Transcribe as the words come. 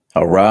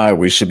All right,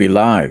 we should be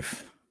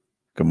live.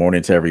 Good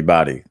morning to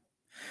everybody.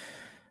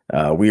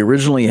 We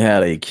originally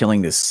had a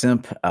Killing the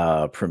Simp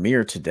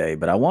premiere today,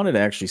 but I wanted to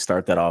actually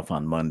start that off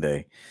on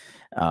Monday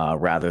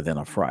rather than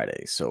a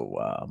Friday. So,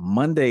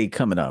 Monday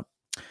coming up,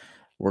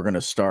 we're going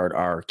to start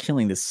our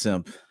Killing the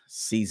Simp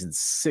season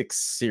 6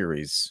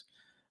 series,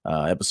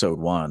 episode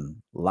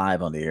 1,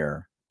 live on the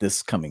air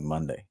this coming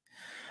Monday.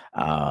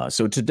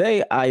 So,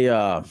 today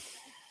I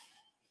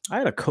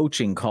had a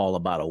coaching call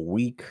about a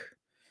week,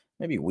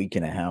 maybe a week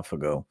and a half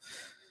ago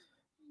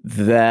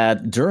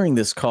that during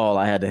this call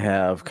I had to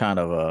have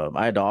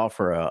I had to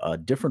offer a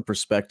different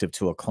perspective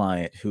to a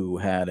client who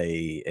had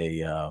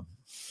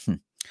hmm,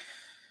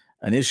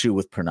 an issue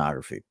with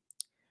pornography.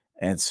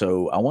 And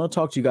so I want to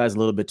talk to you guys a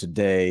little bit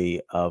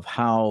today of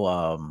how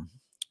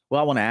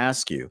I want to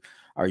ask you,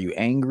 are you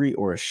angry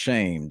or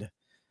ashamed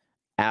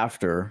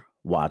after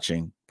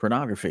watching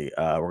pornography?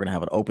 We're going to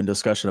have an open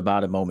discussion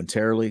about it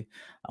momentarily.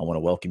 I want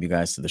to welcome you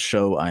guys to the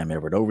show. I am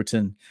Everett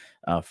Overton.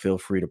 Feel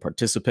free to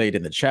participate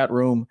in the chat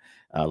room.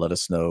 Let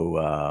us know,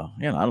 I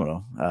don't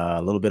know,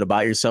 a little bit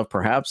about yourself,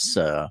 perhaps,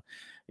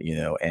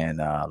 and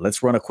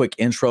let's run a quick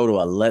intro to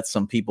let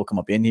some people come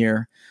up in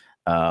here.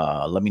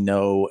 Let me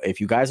know if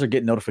you guys are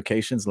getting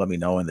notifications. Let me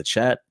know in the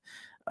chat.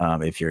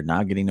 If you're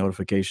not getting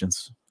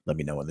notifications, let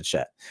me know in the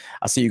chat.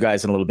 I'll see you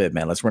guys in a little bit,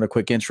 man. Let's run a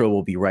quick intro.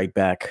 We'll be right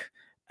back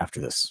after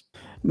this.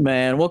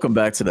 Man, welcome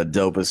back to the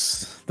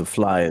dopest, the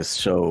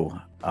flyest show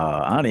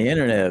on the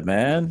internet,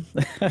 man.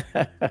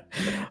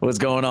 What's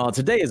going on?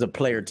 Today is a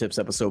player tips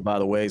episode, by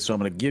the way, so I'm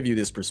going to give you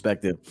this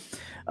perspective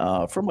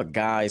from a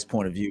guy's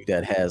point of view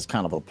that has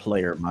kind of a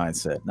player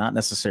mindset, not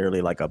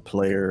necessarily like a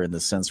player in the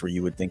sense where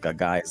you would think a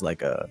guy is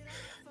like a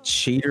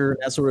cheater,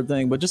 that sort of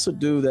thing, but just a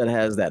dude that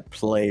has that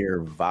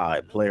player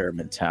vibe, player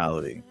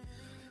mentality.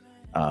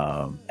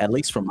 At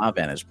least from my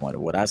vantage point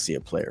of what I see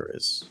a player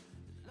is.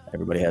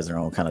 Everybody has their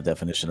own kind of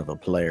definition of a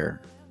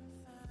player.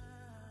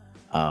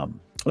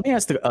 Let me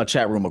ask the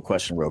chat room a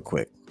question real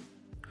quick.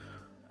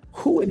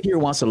 Who in here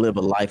wants to live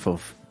a life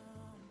of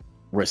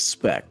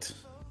respect?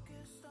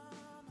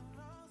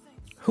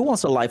 Who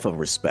wants a life of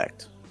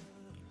respect?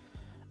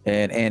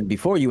 And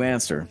before you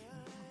answer,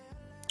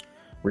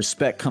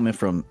 respect coming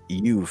from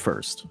you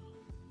first.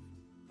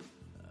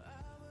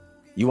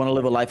 You want to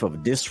live a life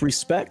of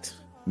disrespect,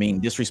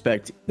 meaning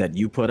disrespect that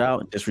you put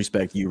out,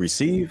 disrespect you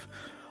receive?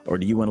 Or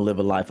do you want to live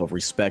a life of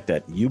respect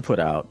that you put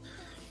out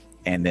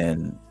and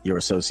then your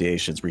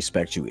associations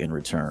respect you in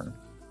return?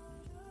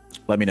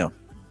 Let me know.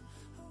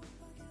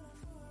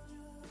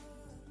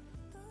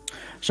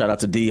 Shout out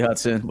to D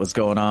Hudson. What's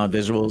going on?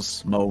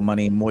 Visuals, Mo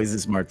Money,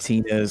 Moises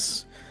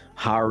Martinez,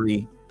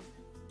 Hari.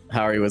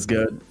 Hari, what's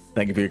good?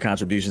 Thank you for your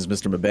contributions,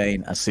 Mr.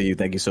 Mabane. I see you.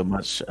 Thank you so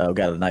much. We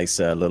got a nice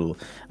little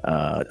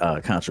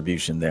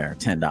contribution there.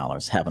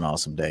 $10. Have an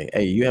awesome day.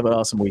 Hey, you have an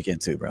awesome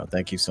weekend too, bro.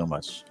 Thank you so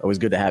much. Always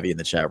good to have you in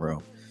the chat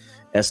room.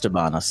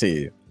 Esteban, I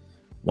see you.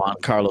 Juan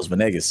Carlos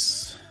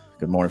Venegas,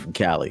 good morning from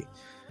Cali.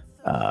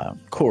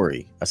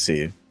 Corey, I see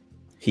you.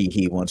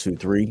 He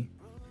 123.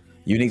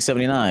 Unique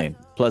 79,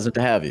 pleasant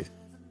to have you.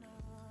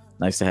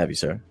 Nice to have you,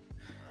 sir.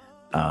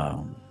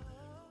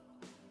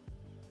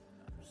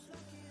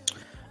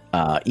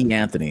 E.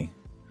 Anthony,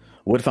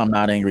 what if I'm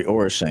not angry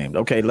or ashamed?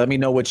 Okay, let me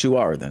know what you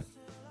are then.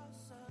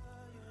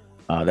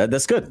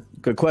 That's good.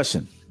 Good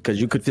question, because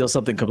you could feel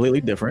something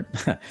completely different,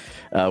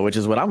 which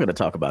is what I'm going to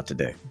talk about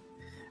today.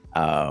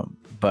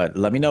 But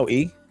let me know,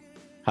 E,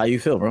 how you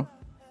feel, bro.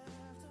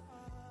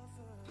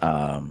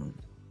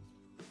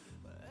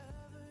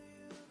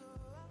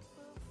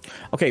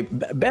 Okay,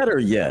 better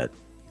yet,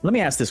 let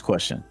me ask this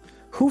question.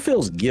 Who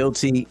feels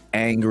guilty,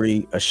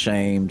 angry,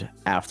 ashamed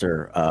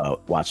after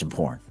watching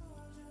porn?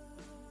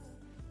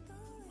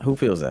 Who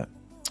feels that?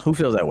 Who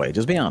feels that way?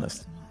 Just be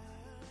honest.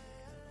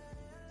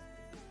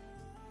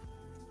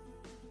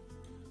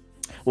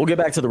 We'll get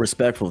back to the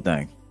respectful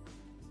thing.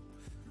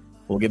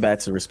 We'll get back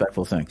to the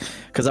respectful thing.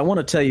 Because I want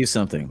to tell you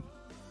something.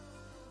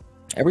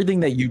 Everything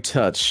that you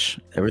touch,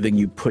 everything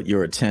you put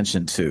your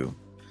attention to,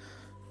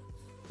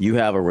 you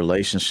have a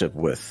relationship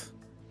with.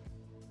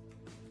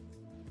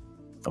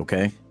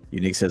 Okay?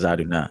 Unique says, I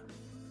do not.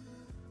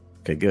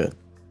 Okay, good.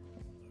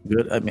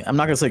 Good. I mean, I'm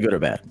not going to say good or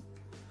bad.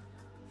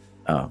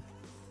 I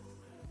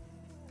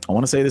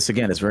want to say this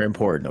again. It's very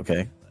important,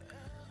 okay?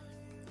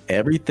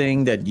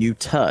 Everything that you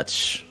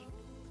touch,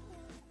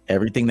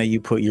 everything that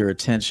you put your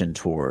attention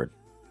toward,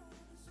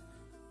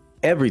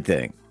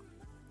 everything,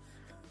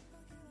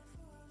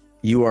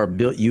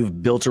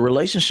 you've built a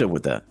relationship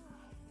with that.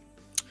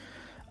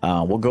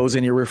 What goes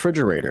in your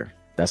refrigerator?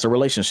 That's a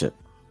relationship.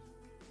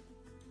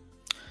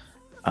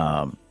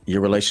 Your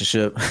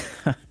relationship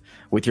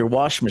with your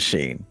wash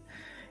machine.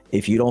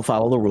 If you don't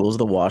follow the rules of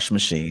the wash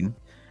machine,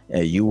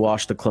 you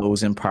wash the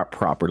clothes in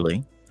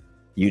properly,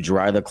 you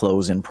dry the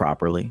clothes in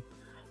properly,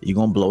 you're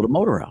going to blow the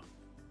motor out.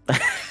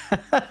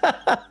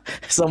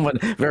 Someone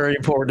very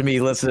important to me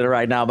listening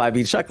right now might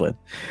be chuckling.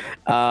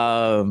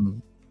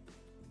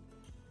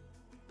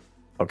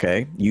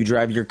 Okay, you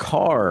drive your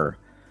car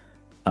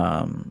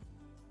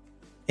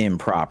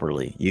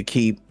improperly. You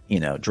keep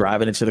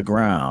driving it to the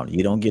ground.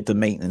 You don't get the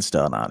maintenance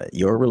done on it.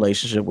 Your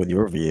relationship with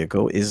your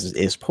vehicle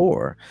is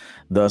poor.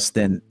 Thus,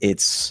 then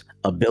its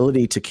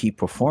ability to keep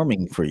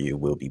performing for you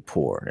will be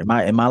poor. Am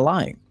I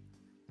lying?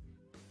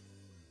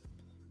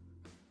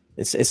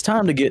 It's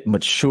time to get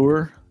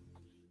mature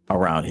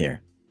around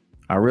here.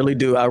 I really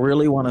do. I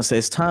really want to say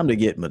it's time to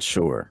get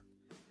mature.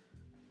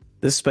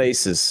 This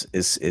space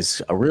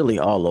is really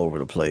all over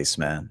the place,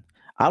 man.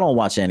 I don't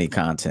watch any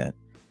content.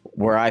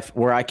 Where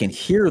I can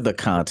hear the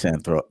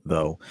content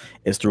though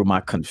is through my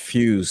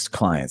confused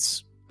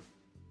clients,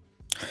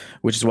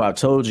 which is why I've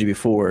told you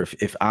before.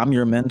 If I'm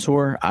your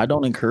mentor, I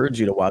don't encourage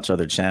you to watch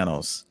other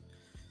channels.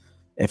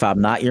 If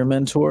I'm not your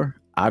mentor,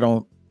 I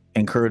don't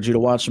encourage you to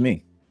watch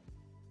me.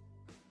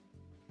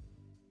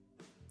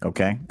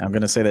 Okay, I'm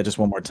gonna say that just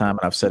one more time,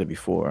 and I've said it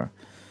before.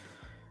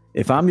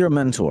 If I'm your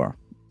mentor,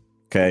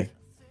 okay,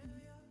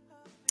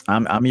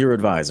 I'm your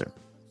advisor.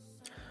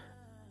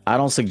 I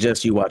don't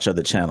suggest you watch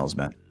other channels,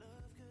 man,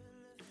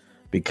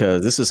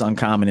 because this is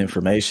uncommon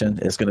information.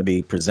 It's going to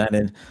be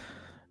presented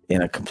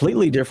in a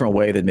completely different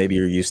way than maybe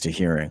you're used to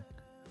hearing.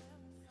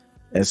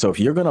 And so if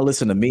you're going to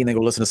listen to me and then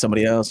go listen to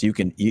somebody else, you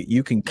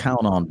can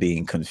count on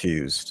being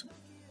confused.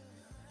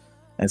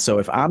 And so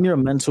if I'm your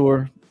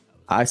mentor,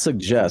 I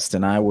suggest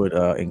and I would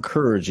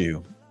encourage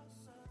you,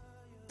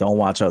 don't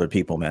watch other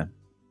people, man.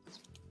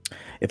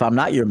 If I'm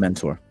not your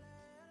mentor,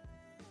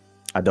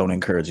 I don't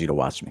encourage you to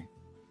watch me.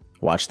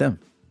 Watch them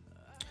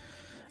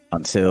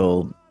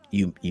until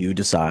you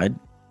decide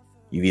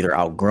you've either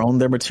outgrown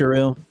their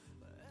material.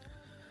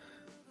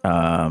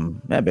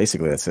 Yeah,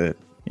 basically that's it.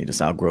 You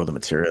just outgrow the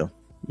material.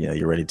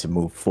 You're ready to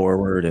move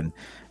forward, and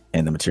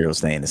the material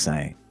staying the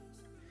same,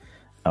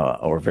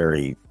 or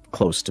very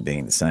close to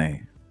being the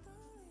same.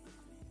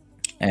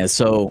 And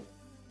so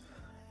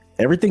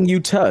everything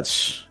you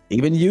touch,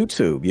 even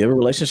YouTube, you have a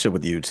relationship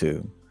with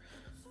YouTube.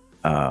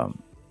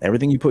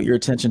 Everything you put your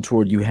attention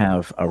toward,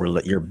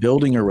 you're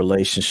building a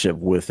relationship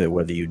with it,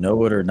 whether you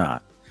know it or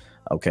not.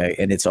 Okay.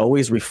 And it's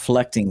always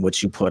reflecting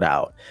what you put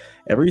out.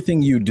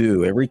 Everything you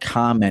do, every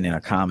comment in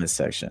a comment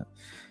section,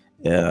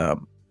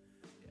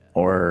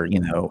 or,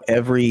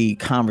 every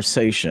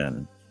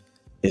conversation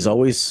is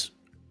always,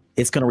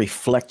 it's going to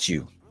reflect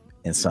you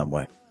in some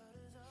way.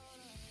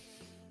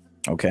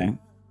 Okay.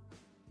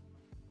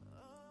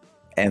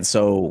 And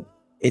so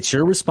it's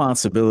your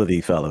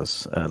responsibility,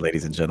 fellas,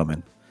 ladies and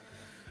gentlemen,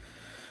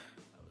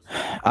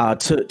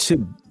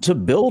 to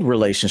build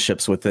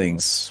relationships with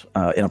things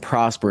in a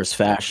prosperous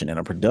fashion, in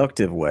a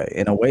productive way,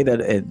 in a way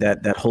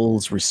that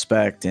holds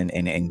respect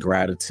and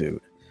gratitude.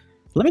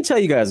 Let me tell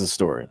you guys a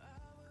story.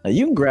 Now,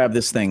 you can grab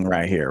this thing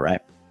right here, right?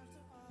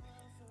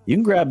 You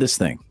can grab this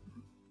thing,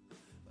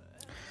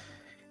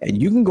 and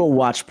you can go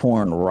watch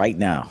porn right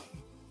now,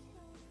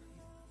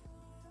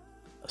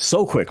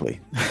 so quickly.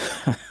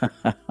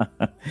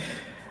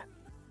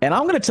 And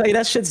I'm going to tell you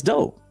that shit's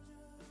dope.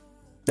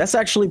 That's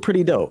actually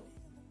pretty dope.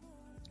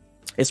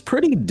 It's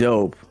pretty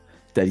dope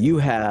that you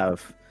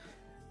have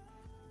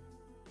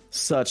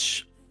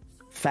such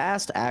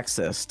fast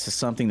access to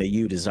something that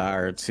you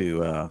desire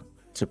to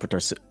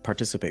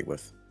participate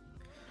with.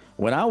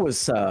 When I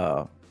was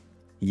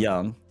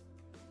young,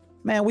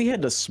 man, we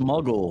had to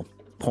smuggle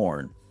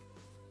porn.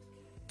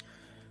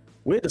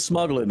 We had to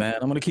smuggle it, man.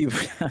 I'm gonna keep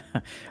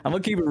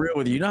it real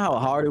with you. You know how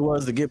hard it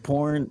was to get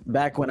porn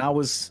back when I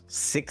was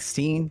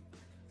 16?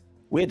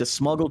 We had to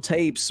smuggle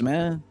tapes,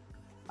 man.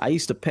 I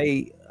used to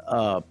pay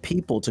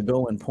people to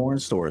go in porn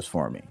stores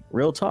for me.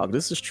 Real talk.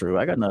 This is true.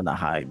 I got nothing to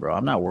hide, bro.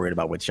 I'm not worried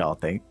about what y'all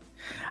think.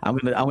 I'm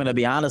gonna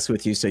be honest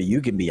with you so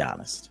you can be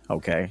honest.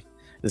 Okay.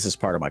 This is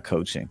part of my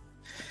coaching.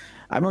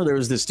 I remember there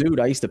was this dude,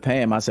 I used to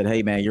pay him. I said,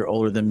 hey man, you're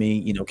older than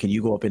me. Can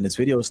you go up in this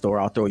video store?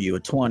 I'll throw you a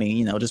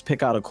 20, just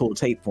pick out a cool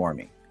tape for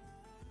me.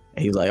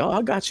 And he was like, oh,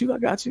 I got you.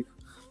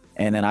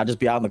 And then I'd just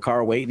be out in the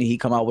car waiting, and he'd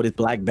come out with his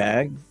black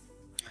bag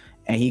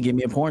and he'd give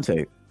me a porn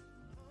tape.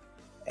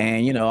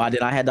 And,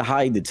 I had to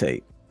hide the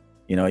tape.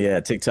 Yeah,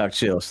 TikTok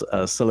chill.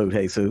 Salute,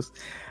 Jesus.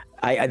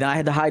 I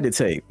had to hide the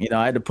tape.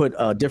 I had to put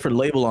a different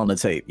label on the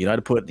tape. I had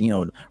to put,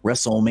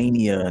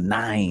 WrestleMania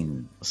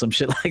 9, some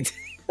shit like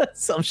that.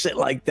 Some shit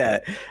like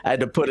that. I had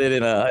to put it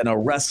in a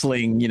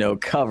wrestling,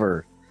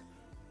 cover.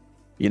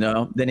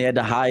 Then you had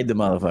to hide the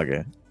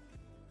motherfucker.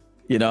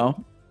 It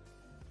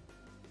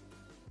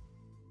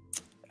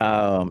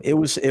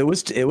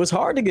was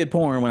hard to get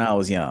porn when I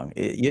was young.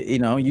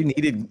 You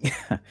needed,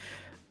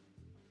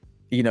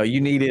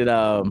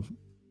 I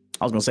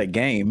was gonna say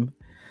game.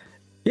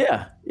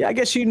 Yeah. I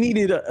guess you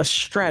needed a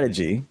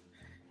strategy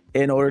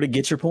in order to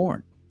get your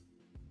porn.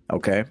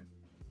 Okay.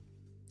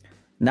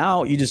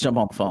 Now you just jump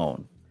on the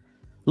phone.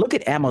 Look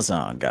at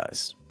Amazon,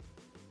 guys.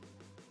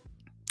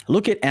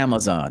 Look at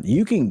Amazon.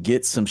 You can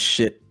get some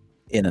shit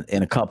in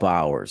a couple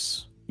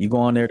hours. You go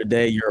on there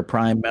today, you're a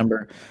Prime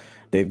member.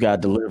 They've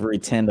got delivery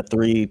 10 to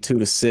 3, 2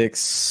 to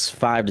 6,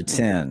 5 to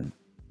 10.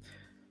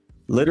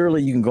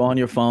 Literally, you can go on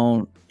your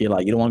phone. You're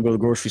like, you don't want to go to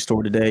the grocery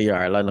store today. All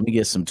right, let me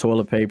get some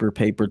toilet paper,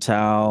 paper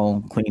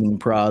towel, cleaning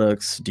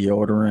products,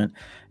 deodorant,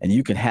 and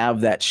you can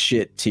have that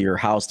shit to your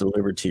house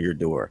delivered to your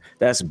door.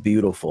 That's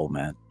beautiful,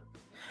 man.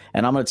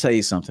 And I'm going to tell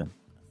you something.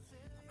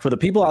 For the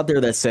people out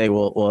there that say,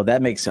 well,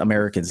 that makes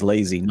Americans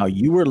lazy. No,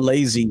 you were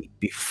lazy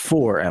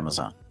before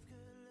Amazon.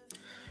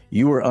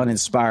 You were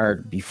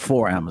uninspired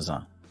before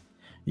Amazon.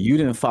 You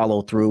didn't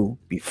follow through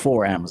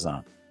before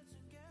Amazon.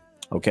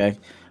 Okay.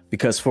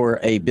 Because for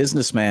a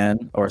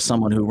businessman or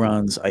someone who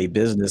runs a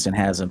business and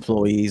has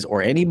employees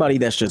or anybody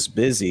that's just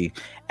busy,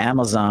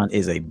 Amazon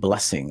is a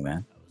blessing,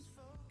 man.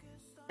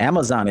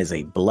 Amazon is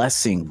a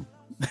blessing.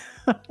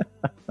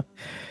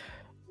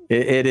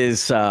 It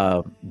is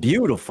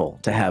beautiful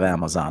to have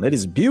Amazon. It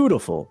is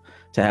beautiful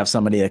to have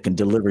somebody that can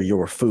deliver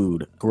your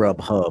food,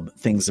 Grubhub,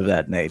 things of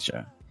that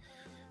nature.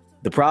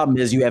 The problem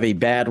is you have a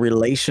bad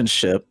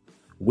relationship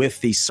with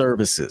these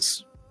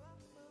services.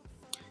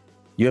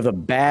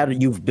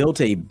 You've built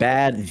a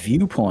bad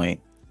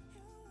viewpoint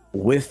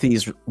with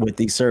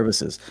these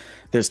services.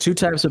 There's two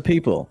types of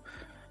people.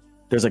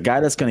 There's a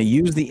guy that's going to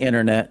use the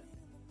internet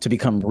to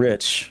become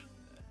rich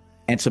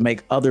and to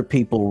make other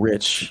people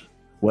rich,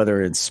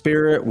 whether in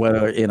spirit,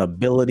 whether in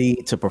ability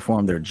to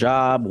perform their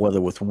job,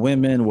 whether with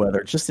women,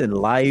 whether just in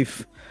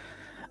life.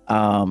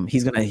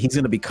 He's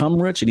gonna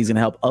become rich, and he's gonna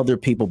help other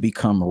people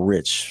become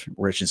rich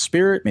in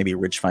spirit, maybe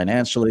rich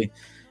financially,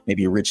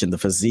 maybe rich in the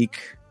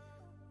physique,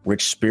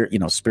 rich spirit,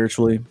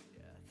 spiritually.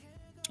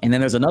 And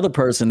then there's another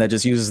person that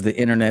just uses the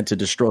internet to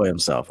destroy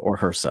himself or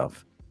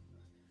herself.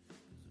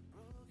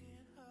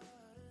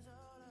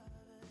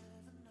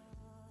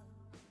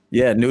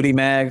 Yeah, nudie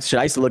mags.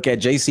 I used to look at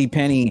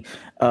JCPenney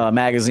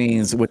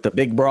magazines with the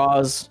big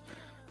bras.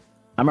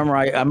 I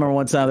remember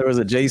one time there was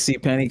a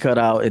JCPenney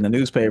cutout in the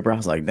newspaper. I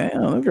was like,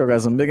 damn, that girl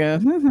got some big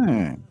ass.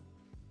 I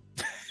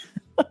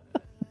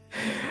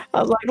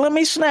was like, let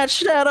me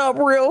snatch that up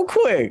real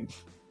quick.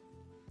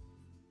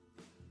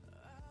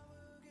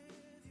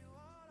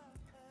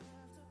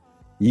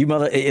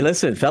 Hey,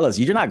 listen, fellas,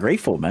 you're not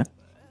grateful, man.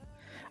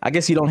 I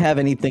guess you don't have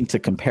anything to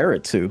compare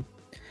it to.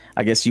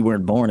 I guess you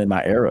weren't born in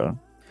my era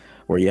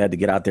where you had to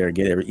get out there and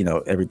get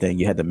everything.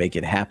 You had to make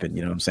it happen.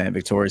 You know what I'm saying?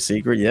 Victoria's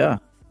Secret. Yeah.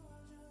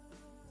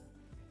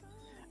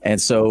 And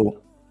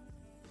so,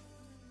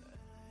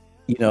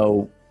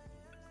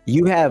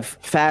 you have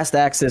fast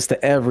access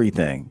to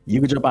everything.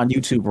 You could jump on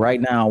YouTube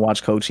right now and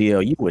watch Coach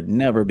EL. You would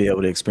never be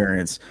able to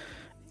experience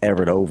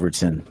Everett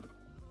Overton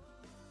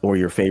or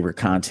your favorite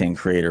content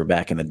creator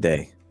back in the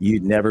day.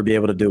 You'd never be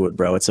able to do it,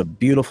 bro. It's a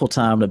beautiful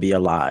time to be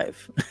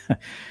alive.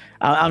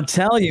 I'm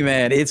telling you,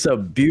 man, it's a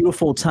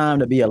beautiful time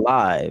to be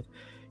alive.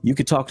 You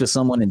could talk to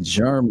someone in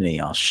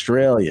Germany,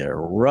 Australia,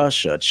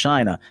 Russia,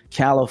 China,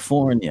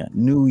 California,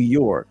 New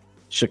York,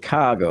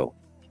 Chicago,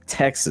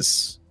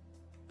 Texas.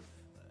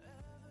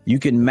 You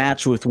can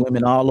match with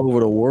women all over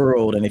the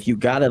world. And if you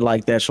got it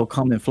like that, she'll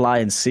come and fly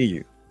and see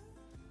you.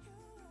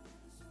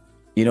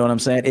 You know what I'm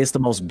saying? It's the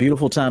most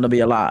beautiful time to be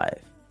alive.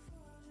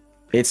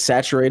 It's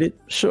saturated.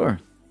 Sure.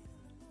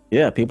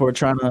 Yeah. People are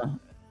trying to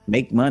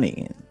make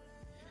money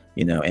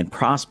and, and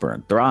prosper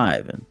and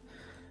thrive and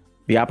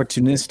be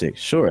opportunistic.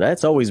 Sure.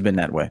 That's always been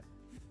that way.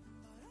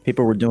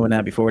 People were doing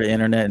that before the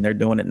internet, and they're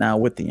doing it now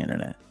with the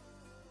internet.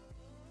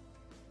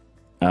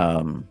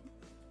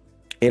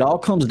 It all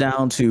comes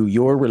down to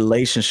your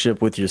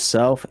relationship with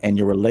yourself and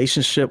your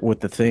relationship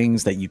with the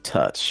things that you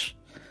touch.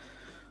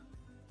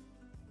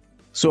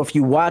 So if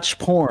you watch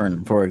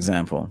porn, for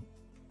example,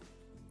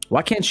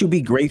 why can't you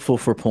be grateful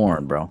for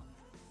porn, bro?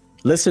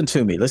 Listen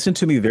to me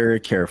very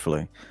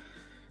carefully.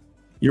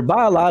 Your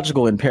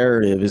biological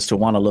imperative is to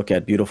want to look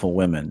at beautiful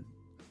women.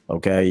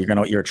 Okay.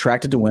 You're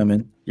attracted to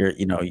women.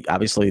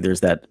 Obviously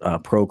there's that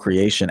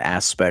procreation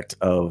aspect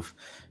of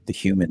the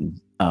human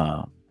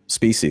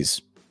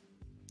species.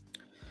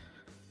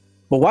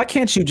 But why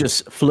can't you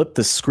just flip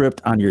the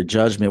script on your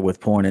judgment with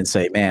porn and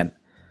say, man,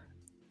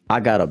 I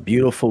got a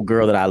beautiful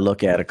girl that I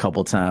look at a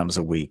couple times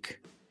a week.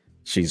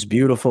 She's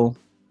beautiful.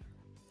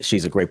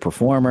 She's a great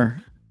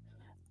performer.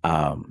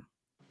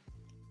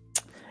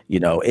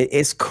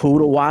 It's cool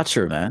to watch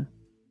her, man.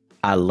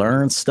 I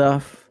learn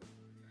stuff.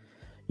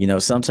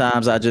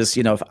 Sometimes I just,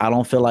 if I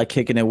don't feel like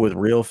kicking it with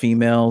real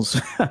females,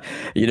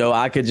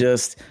 I could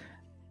just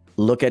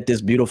look at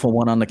this beautiful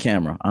one on the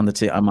camera, on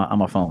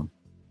my phone.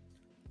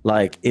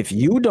 Like, if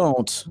you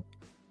don't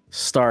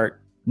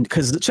start,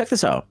 because check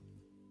this out.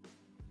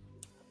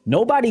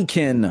 Nobody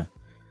can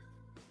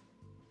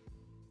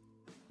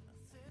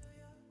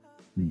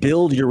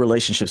build your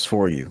relationships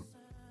for you.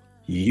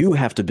 You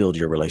have to build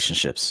your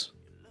relationships.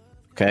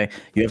 Okay.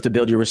 You have to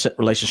build your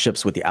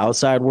relationships with the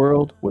outside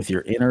world, with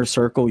your inner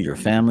circle, your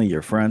family,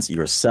 your friends,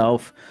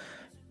 yourself,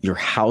 your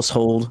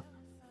household,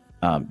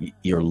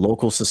 your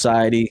local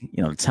society,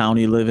 the town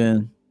you live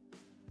in.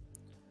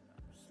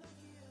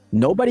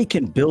 Nobody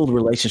can build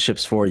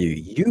relationships for you.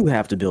 You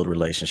have to build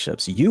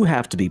relationships. You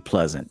have to be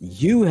pleasant.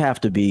 You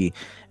have to be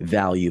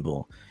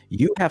valuable.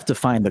 You have to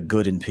find the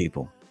good in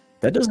people.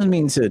 That doesn't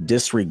mean to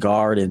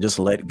disregard and just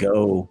let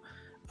go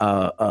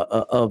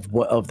of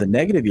the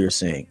negative you're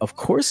seeing. Of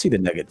course, see the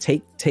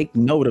negative. Take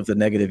note of the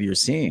negative you're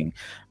seeing.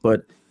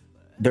 But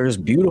there's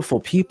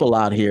beautiful people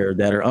out here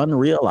that are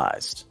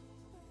unrealized.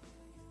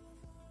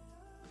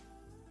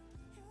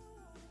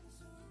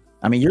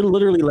 I mean, you're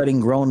literally letting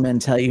grown men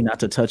tell you not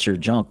to touch your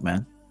junk,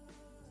 man.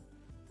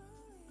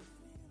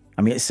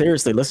 I mean,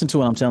 seriously, listen to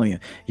what I'm telling you.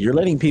 You're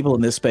letting people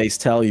in this space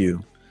tell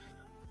you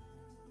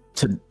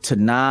to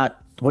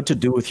not what to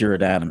do with your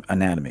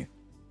anatomy.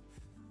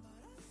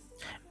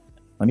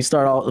 Let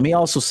me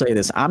also say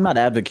this. I'm not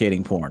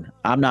advocating porn.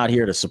 I'm not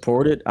here to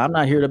support it. I'm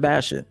not here to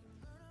bash it.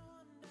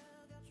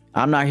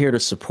 I'm not here to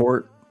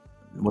support,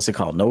 what's it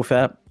called?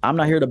 NoFap. I'm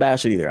not here to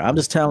bash it either. I'm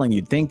just telling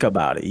you, think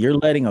about it. You're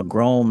letting a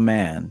grown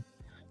man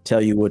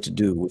tell you what to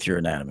do with your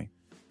anatomy.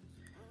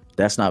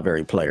 That's not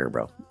very player,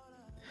 bro.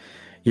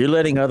 You're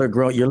letting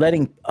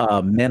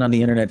men on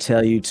the internet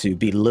tell you to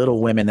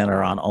belittle women that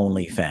are on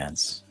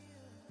OnlyFans.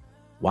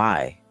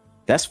 Why?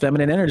 That's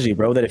feminine energy,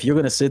 bro. That if you're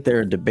going to sit there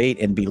and debate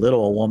and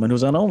belittle a woman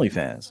who's on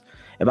OnlyFans.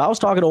 If I was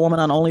talking to a woman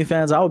on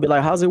OnlyFans, I would be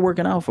like, how's it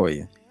working out for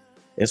you?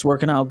 It's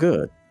working out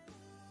good.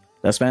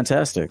 That's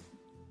fantastic.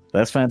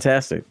 That's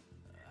fantastic.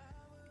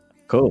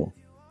 Cool.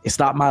 It's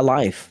not my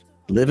life.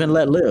 Live and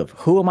let live.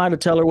 Who am I to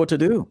tell her what to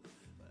do?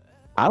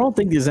 I don't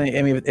think there's any,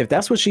 I mean, if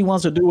that's what she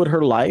wants to do with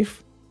her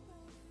life,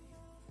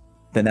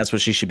 then that's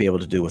what she should be able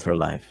to do with her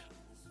life.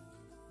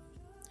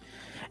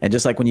 And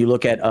just like when you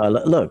look at,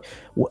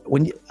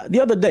 the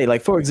other day,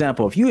 like, for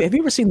example, have you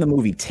ever seen the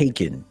movie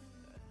Taken?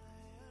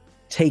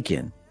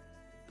 Taken,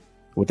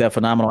 with that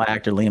phenomenal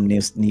actor Liam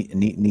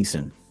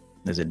Neeson.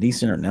 Is it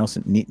Neeson or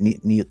Nelson?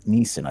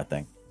 Neeson, I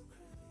think.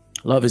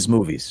 Love his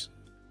movies.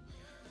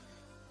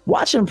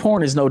 Watching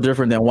porn is no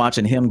different than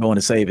watching him going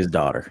to save his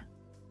daughter.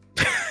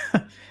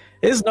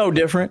 It's no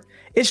different.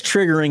 It's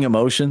triggering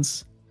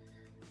emotions.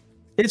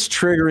 It's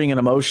triggering an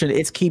emotion.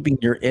 It's keeping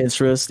your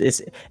interest.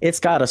 It's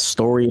got a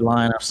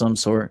storyline of some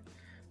sort.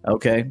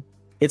 Okay.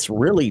 It's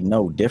really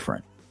no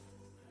different.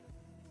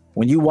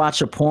 When you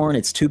watch a porn,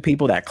 it's two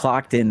people that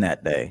clocked in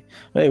that day.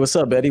 Hey, what's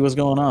up, Betty? What's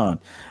going on?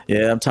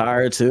 Yeah, I'm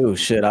tired too.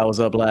 Shit, I was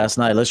up last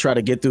night. Let's try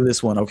to get through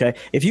this one, okay?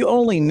 If you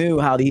only knew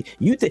how you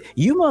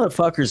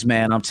motherfuckers,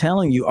 man, I'm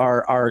telling you,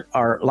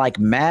 are like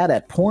mad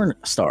at porn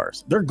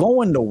stars. They're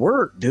going to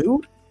work,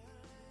 dude.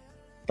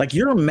 Like,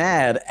 you're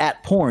mad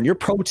at porn. You're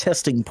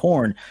protesting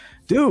porn,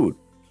 dude.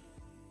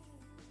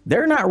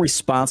 They're not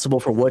responsible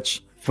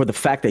for the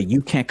fact that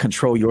you can't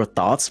control your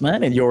thoughts,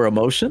 man, and your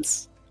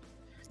emotions.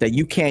 That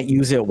you can't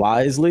use it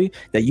wisely,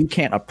 that you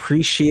can't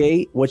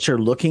appreciate what you're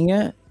looking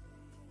at.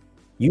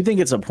 You think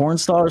it's a porn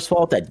star's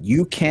fault that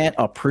you can't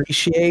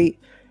appreciate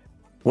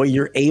what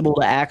you're able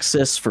to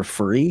access for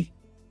free?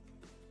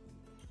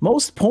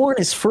 Most porn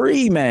is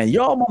free, man.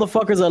 Y'all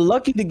motherfuckers are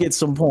lucky to get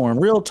some porn.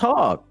 Real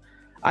talk.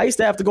 I used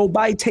to have to go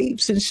buy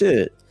tapes and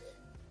shit.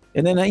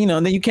 And then,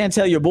 and then you can't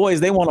tell your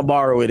boys they want to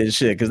borrow it and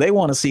shit because they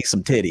want to see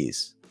some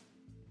titties.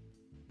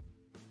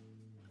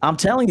 I'm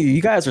telling you,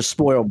 you guys are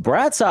spoiled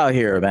brats out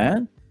here,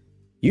 man.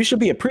 You should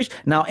be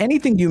appreciated. Now,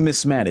 anything you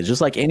mismanage,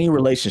 just like any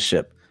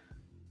relationship,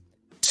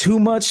 too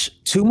much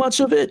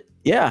of it,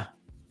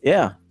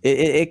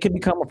 it can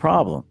become a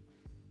problem.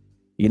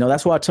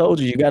 That's why I told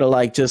you got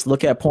to just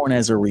look at porn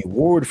as a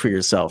reward for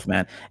yourself,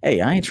 man.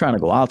 Hey, I ain't trying to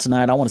go out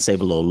tonight. I want to save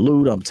a little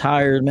loot. I'm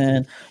tired,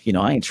 man.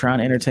 I ain't trying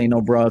to entertain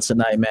no broads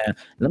tonight, man.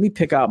 Let me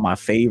pick out my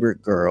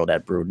favorite girl,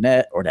 that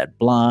brunette or that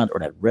blonde or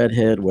that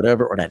redhead,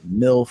 whatever, or that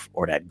MILF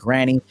or that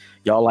granny.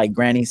 Y'all like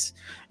grannies?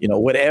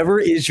 Whatever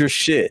is your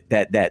shit,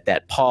 that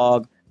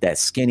pog, that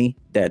skinny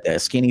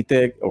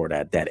thick, or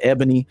that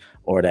ebony,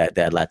 or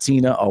that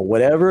Latina, or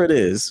whatever it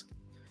is.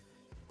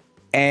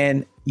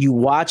 And you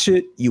watch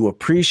it, you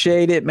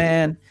appreciate it,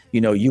 man.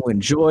 You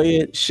enjoy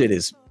it. Shit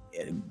is,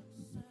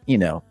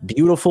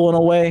 beautiful in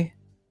a way.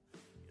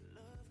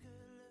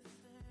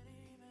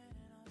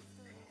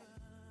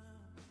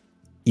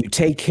 You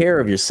take care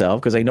of yourself,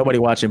 because ain't nobody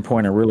watching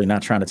porn and really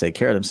not trying to take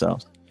care of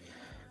themselves.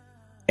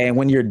 And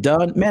when you're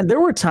done, man, there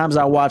were times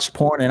I watched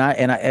porn and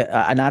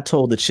I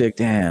told the chick,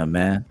 damn,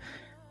 man,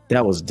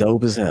 that was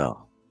dope as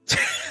hell.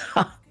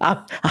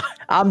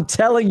 I'm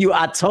telling you,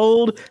 I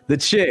told the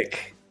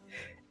chick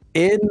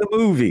in the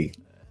movie,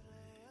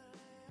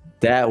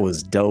 that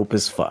was dope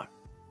as fuck.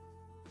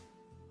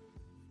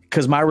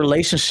 Because my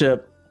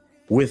relationship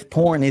with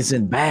porn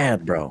isn't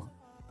bad, bro.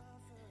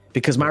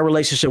 Because my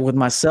relationship with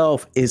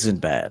myself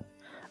isn't bad.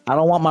 I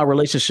don't want my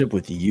relationship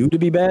with you to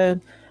be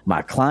bad,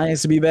 my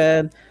clients to be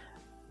bad,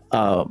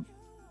 the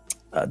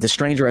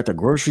stranger at the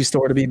grocery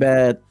store to be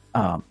bad,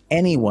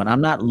 anyone.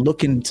 I'm not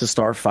looking to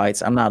start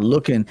fights. I'm not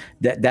looking,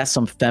 that's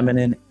some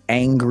feminine,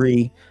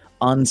 angry,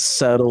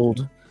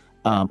 unsettled,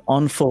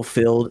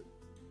 unfulfilled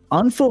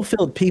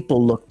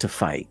people look to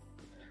fight.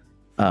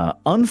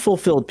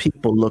 Unfulfilled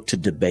people look to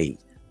debate.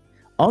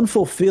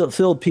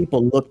 Unfulfilled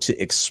people look to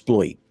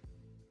exploit.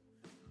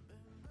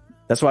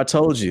 That's why I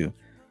told you,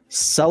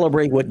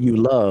 celebrate what you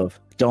love.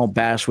 Don't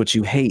bash what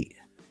you hate.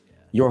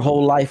 Your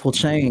whole life will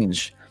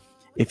change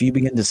if you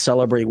begin to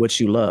celebrate what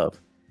you love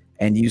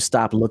and you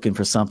stop looking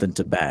for something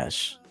to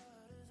bash.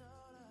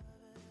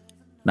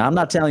 Now, I'm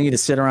not telling you to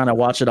sit around and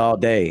watch it all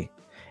day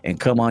and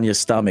come on your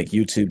stomach,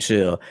 YouTube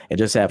chill, and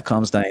just have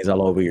cum stains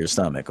all over your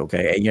stomach,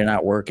 okay? And you're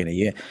not working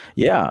it.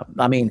 Yeah.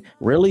 I mean,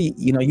 really,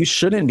 you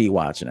shouldn't be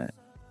watching it.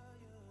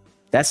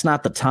 That's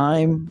not the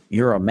time.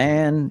 You're a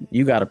man.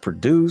 You got to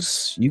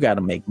produce. You got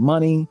to make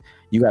money.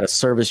 You got to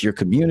service your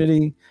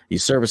community. You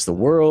service the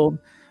world,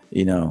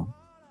 you know,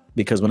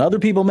 because when other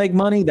people make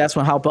money, that's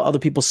when how other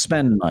people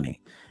spend money.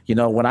 You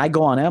know, when I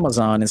go on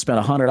Amazon and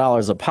spend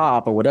 $100 a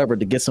pop or whatever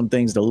to get some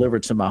things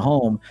delivered to my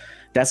home,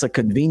 that's a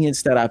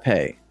convenience that I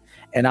pay.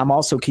 And I'm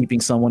also keeping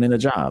someone in a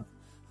job.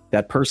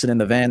 That person in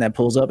the van that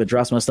pulls up and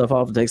drops my stuff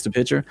off and takes the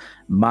picture,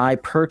 my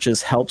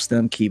purchase helps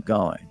them keep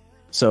going.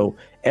 So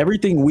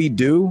everything we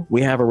do,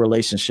 we have a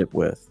relationship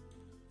with.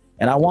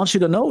 And I want you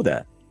to know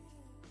that.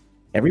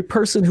 Every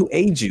person who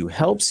aids you,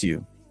 helps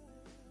you,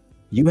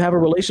 you have a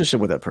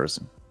relationship with that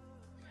person.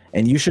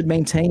 And you should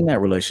maintain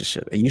that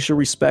relationship, and you should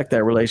respect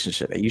that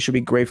relationship, and you should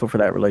be grateful for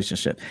that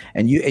relationship.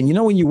 And you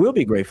know when you will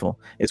be grateful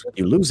is when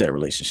you lose that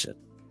relationship.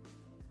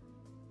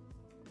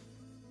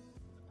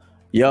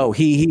 Yo,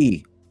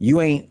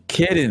 you ain't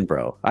kidding,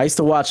 bro. I used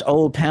to watch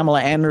old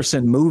Pamela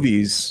Anderson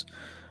movies.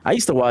 I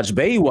used to watch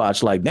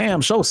Baywatch like, damn,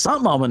 show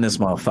something on in this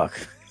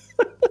motherfucker.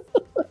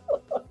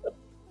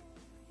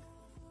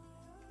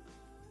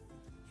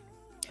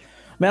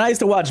 Man, I used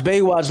to watch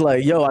Baywatch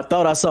like, yo, I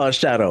thought I saw a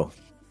shadow.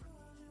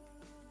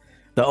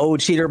 The old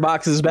cheater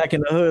boxes back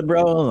in the hood,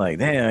 bro. I'm like,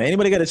 damn,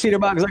 anybody got a cheater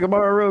box I can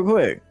borrow real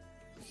quick?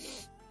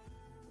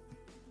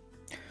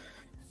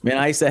 Man,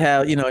 I used to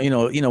have,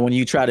 when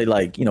you try to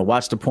like,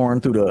 watch the porn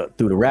through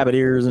the rabbit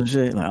ears and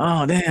shit. Like,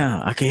 oh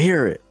damn, I can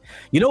hear it.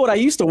 You know what I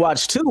used to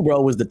watch too,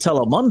 bro, was the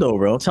Telemundo,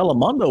 bro.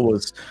 Telemundo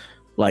was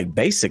like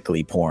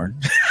basically porn.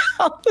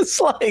 I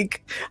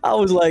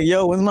was like,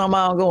 yo, when's my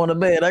mom going to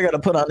bed? I gotta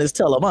put on this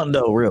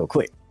Telemundo real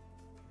quick.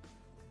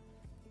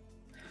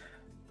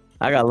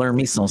 I gotta learn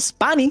me some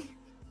Spanish.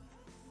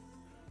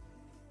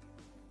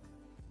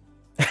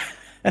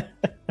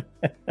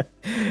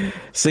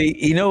 See,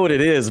 you know what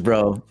it is,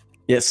 bro.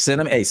 Yes,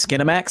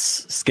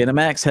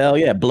 Skinamax, hell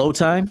yeah, blow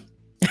time.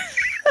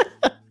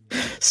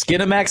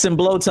 Skinamax and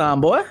blow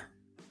time, boy.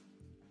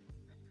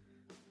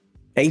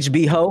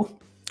 HBO.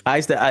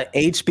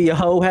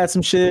 HBO had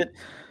some shit.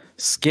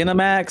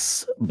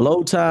 Skinamax,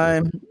 blow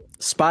time,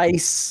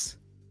 Spice.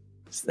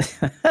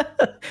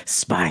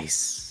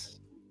 Spice.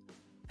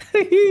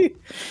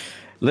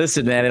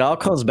 Listen, man, it all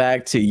comes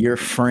back to your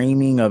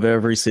framing of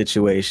every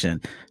situation.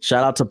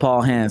 Shout out to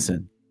Paul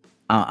Hansen.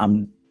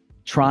 I'm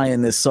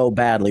trying this so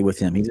badly with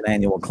him. He's an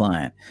annual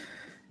client.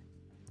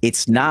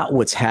 It's not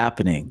what's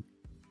happening.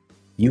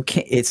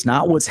 It's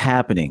not what's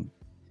happening.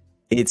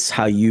 It's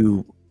how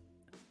you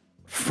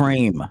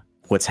frame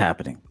what's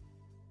happening.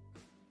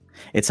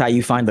 It's how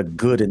you find the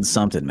good in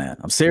something, man.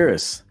 I'm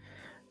serious.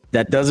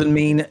 That doesn't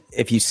mean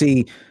if you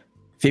see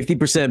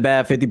 50%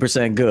 bad,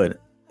 50% good,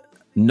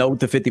 note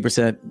the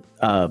 50%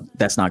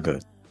 that's not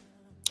good.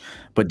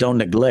 But don't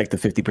neglect the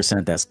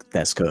 50%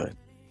 that's good,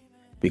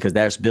 because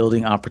that's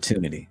building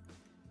opportunity.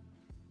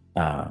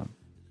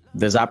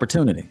 There's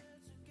opportunity.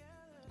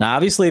 Now,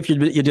 obviously, if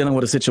you're dealing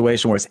with a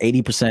situation where it's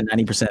 80%,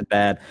 90%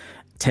 bad,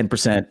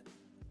 10%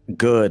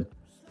 good,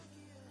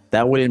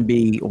 that wouldn't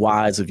be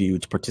wise of you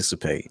to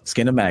participate.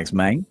 Skinamax,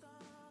 man.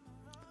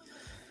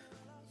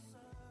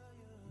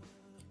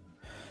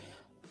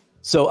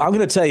 So I'm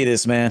going to tell you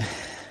this, man.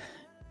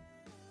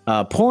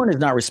 Porn is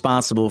not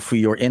responsible for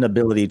your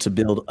inability to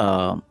build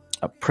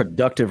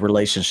productive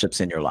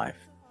relationships in your life.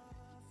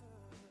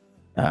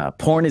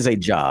 Porn is a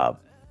job.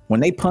 When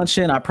they punch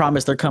in, I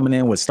promise they're coming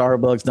in with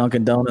Starbucks,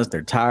 Dunkin' Donuts.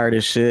 They're tired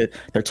as shit.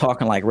 They're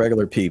talking like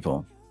regular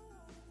people.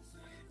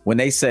 When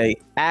they say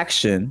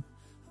action,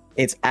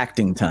 it's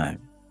acting time.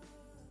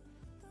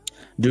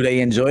 Do they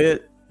enjoy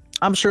it?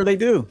 I'm sure they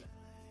do.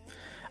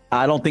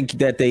 I don't think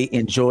that they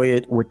enjoy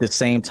it with the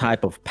same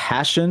type of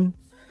passion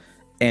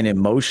and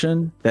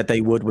emotion that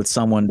they would with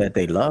someone that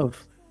they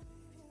love.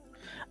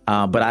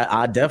 But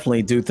I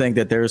definitely do think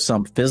that there's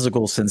some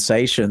physical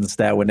sensations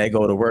that when they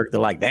go to work, they're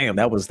like, damn,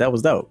 that was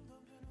dope.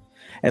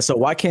 And so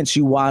why can't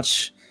you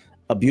watch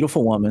a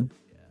beautiful woman?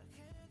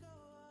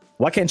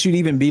 Why can't you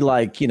even be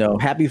like,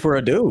 happy for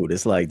a dude?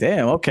 It's like,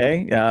 damn,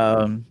 okay.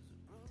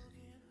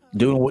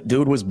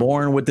 Dude was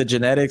born with the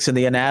genetics and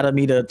the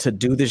anatomy to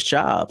do this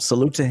job.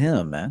 Salute to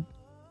him, man.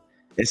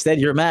 Instead,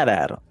 you're mad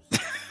at him.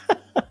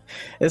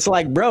 It's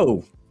like,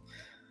 bro,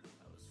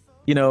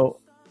 if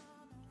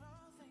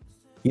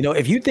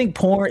you think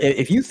porn,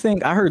 if you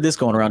think, I heard this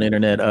going around the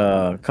internet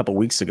a couple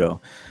weeks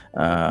ago,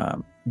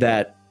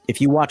 that if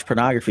you watch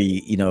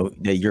pornography,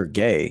 that you're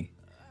gay.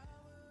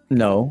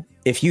 No,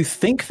 if you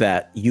think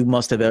that, you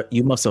must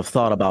have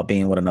thought about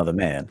being with another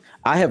man.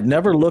 I have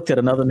never looked at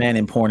another man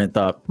in porn and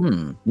thought,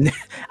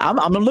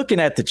 I'm looking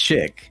at the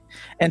chick.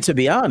 And to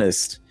be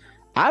honest,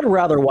 I'd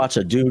rather watch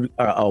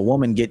a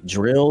woman get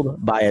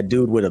drilled by a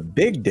dude with a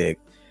big dick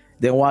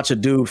than watch a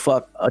dude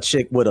fuck a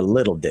chick with a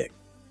little dick.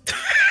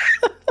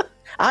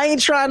 I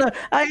ain't trying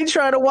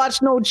to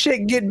watch no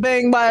chick get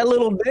banged by a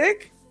little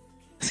dick.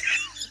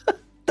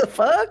 The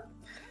fuck?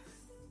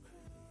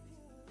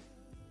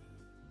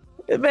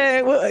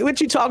 Man, what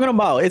you talking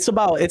about? It's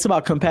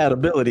about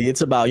compatibility.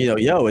 It's about,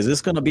 is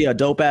this going to be a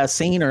dope ass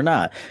scene or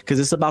not? Because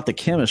it's about the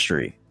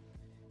chemistry.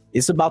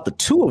 It's about the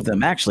two of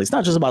them, actually. It's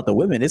not just about the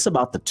women. It's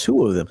about the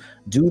two of them.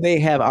 Do they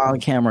have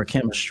on-camera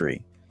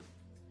chemistry?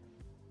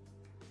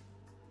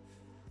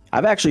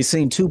 I've actually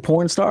seen two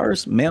porn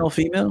stars, male,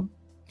 female.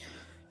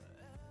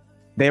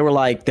 They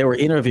were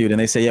interviewed and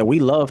they say, yeah, we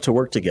love to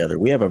work together.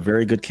 We have a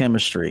very good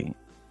chemistry.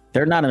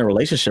 They're not in a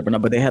relationship or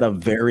not, but they had a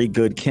very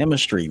good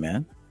chemistry,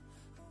 man.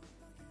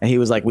 And he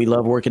was like, we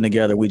love working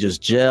together. We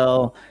just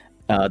gel.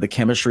 The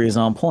chemistry is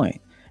on point.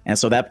 And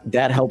so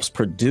that helps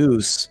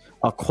produce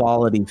a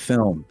quality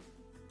film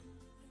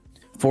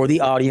for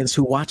the audience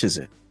who watches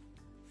it.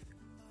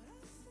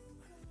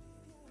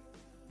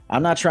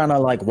 I'm not trying to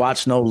like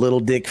watch no little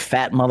dick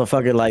fat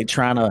motherfucker like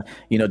trying to,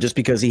 just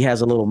because he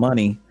has a little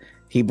money,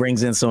 he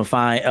brings in some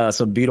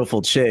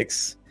beautiful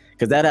chicks,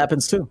 because that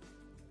happens too.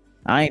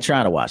 I ain't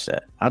trying to watch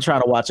that. I'm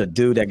trying to watch a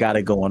dude that got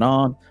it going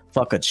on,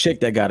 fuck a chick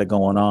that got it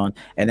going on,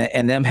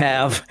 and them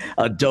have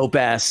a dope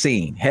ass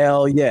scene.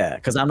 Hell yeah,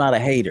 because I'm not a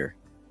hater.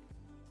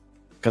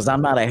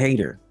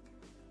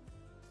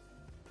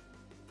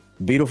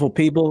 Beautiful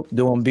people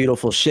doing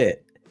beautiful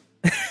shit.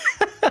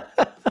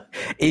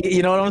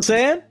 You know what I'm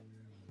saying?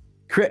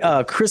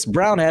 Chris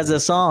Brown has a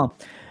song,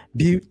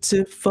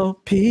 Beautiful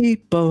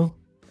People.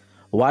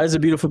 Why does a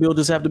beautiful people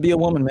just have to be a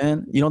woman,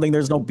 man? You don't think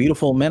there's no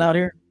beautiful men out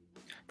here?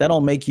 That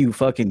don't make you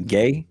fucking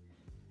gay.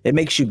 It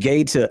makes you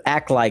gay to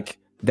act like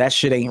that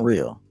shit ain't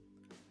real.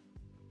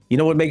 You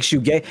know what makes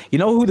you gay? You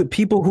know who the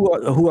people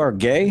who are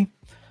gay?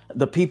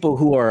 The people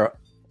who are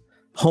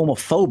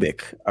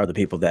homophobic are the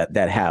people that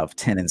have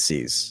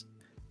tendencies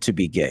to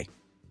be gay.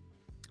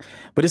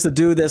 But it's the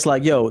dude that's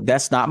like, yo,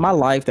 that's not my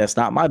life. That's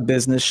not my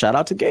business. Shout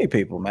out to gay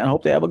people, man. I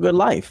hope they have a good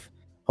life.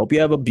 Hope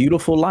you have a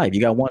beautiful life. You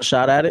got one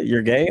shot at it.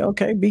 You're gay.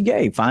 Okay, be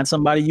gay. Find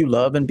somebody you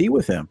love and be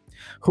with him.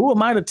 Who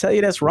am I to tell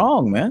you that's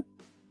wrong, man?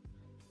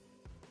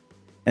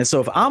 And so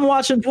if I'm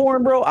watching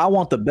porn, bro, I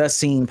want the best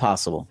scene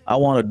possible. I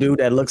want a dude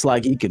that looks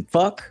like he can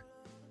fuck.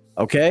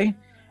 Okay.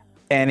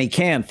 And he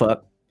can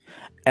fuck.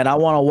 And I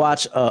want to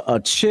watch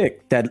a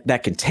chick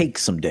that can take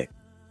some dick.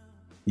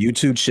 You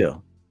two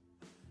chill.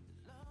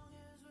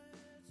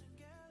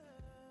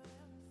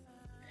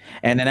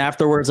 And then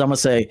afterwards, I'm going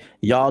to say,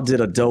 y'all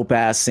did a dope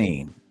ass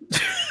scene.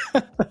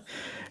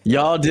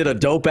 Y'all did a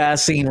dope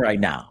ass scene right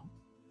now.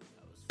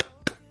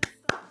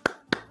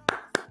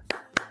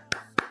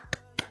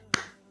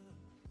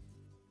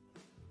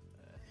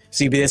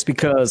 See, it's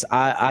because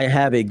I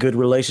have a good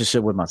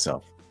relationship with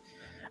myself.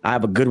 I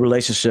have a good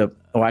relationship,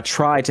 or I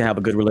try to have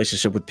a good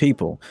relationship with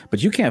people,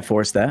 but you can't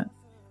force that.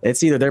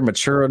 It's either they're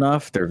mature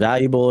enough, they're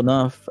valuable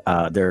enough,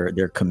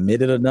 they're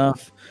committed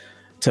enough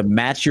to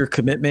match your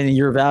commitment and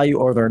your value,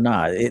 or they're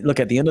not. Look,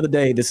 at the end of the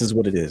day, this is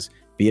what it is.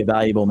 Be a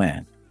valuable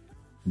man.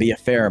 Be a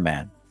fair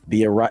man.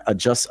 Be a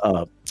just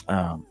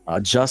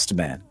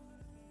man.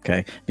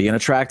 Okay. Be an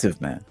attractive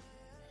man.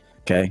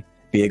 Okay.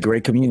 Be a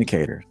great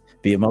communicator.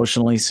 Be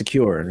emotionally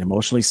secure and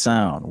emotionally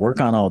sound. Work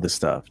on all this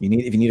stuff.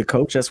 If you need a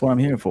coach, that's what I'm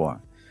here for.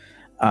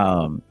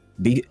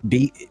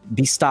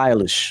 Be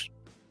stylish.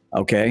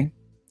 Okay.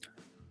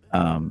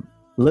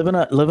 Live in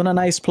a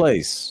nice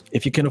place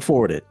if you can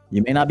afford it.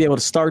 You may not be able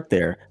to start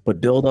there,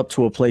 but build up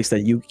to a place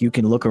that you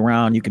can look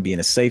around. You can be in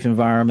a safe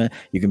environment.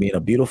 You can be in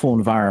a beautiful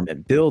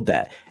environment. Build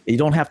that. You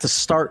don't have to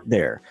start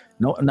there.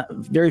 No,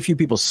 very few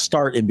people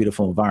start in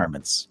beautiful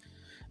environments.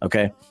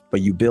 Okay,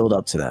 but you build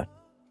up to that.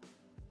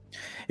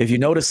 If you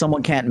notice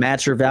someone can't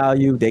match your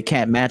value, they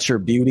can't match your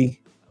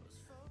beauty.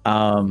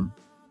 They're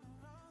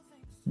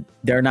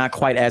not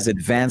quite as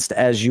advanced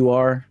as you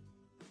are.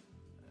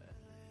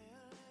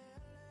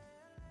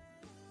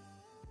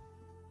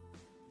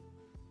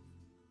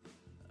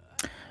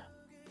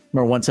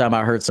 Remember one time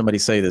I heard somebody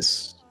say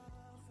this,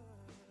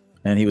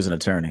 and he was an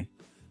attorney.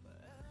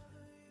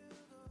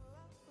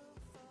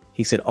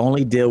 He said,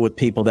 only deal with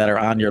people that are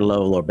on your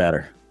level or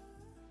better.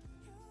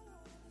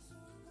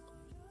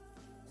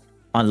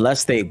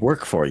 Unless they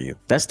work for you.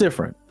 That's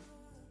different.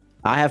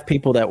 I have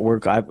people that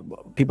work,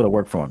 people that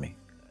work for me.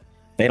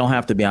 They don't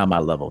have to be on my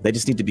level. They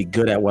just need to be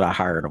good at what I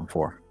hired them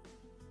for.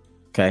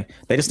 Okay?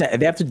 They just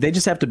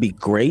have to be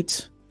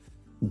great,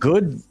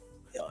 good,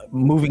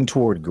 moving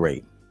toward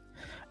great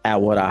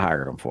at what I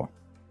hired them for.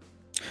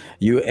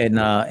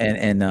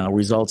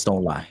 Results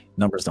don't lie.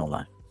 Numbers don't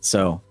lie.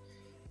 So,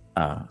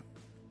 but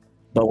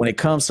when it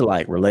comes to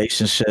like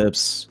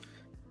relationships,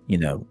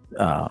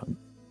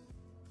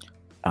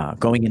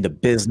 going into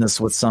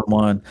business with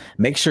someone,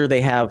 make sure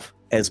they have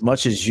as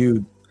much as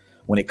you.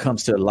 When it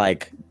comes to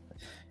like,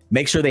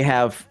 make sure they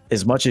have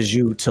as much as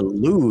you to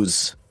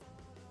lose.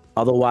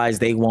 Otherwise,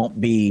 they won't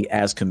be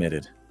as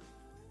committed.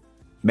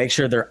 Make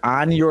sure they're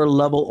on your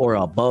level or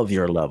above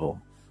your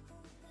level.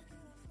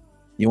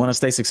 You want to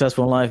stay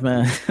successful in life,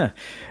 man?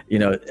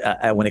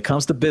 When it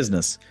comes to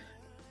business,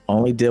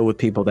 only deal with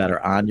people that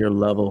are on your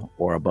level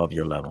or above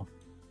your level.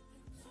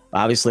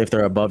 Obviously, if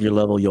they're above your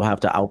level, you'll have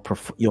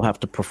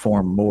to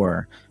perform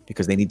more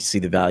because they need to see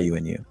the value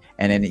in you.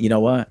 And then you know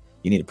what?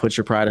 You need to put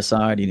your pride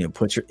aside. You need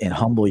to and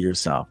humble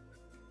yourself.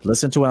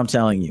 Listen to what I'm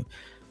telling you.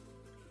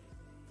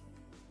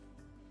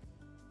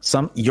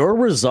 Your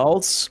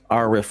results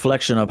are a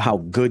reflection of how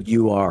good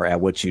you are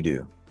at what you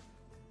do.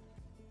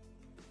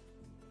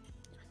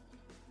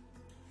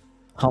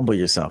 Humble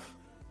yourself.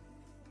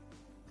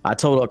 I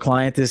told a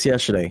client this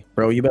yesterday,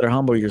 bro, you better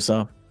humble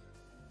yourself.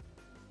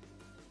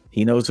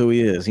 He knows who he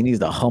is. He needs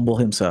to humble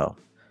himself.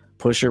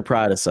 Push your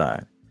pride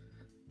aside.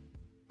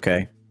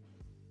 Okay.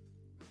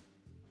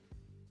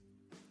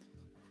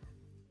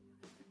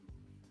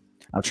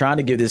 I'm trying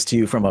to give this to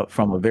you from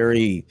a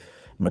very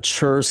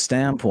mature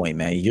standpoint,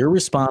 man. You're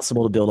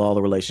responsible to build all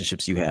the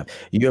relationships you have.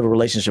 You have a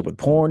relationship with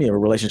porn, you have a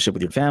relationship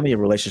with your family, you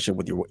have a relationship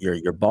with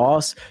your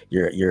boss,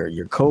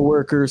 your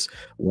coworkers,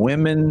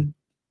 women,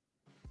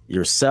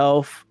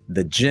 yourself,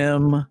 the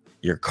gym,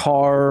 your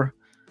car,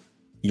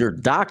 your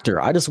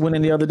doctor. I just went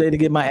in the other day to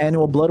get my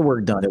annual blood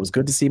work done. It was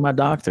good to see my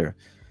doctor.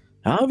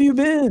 How have you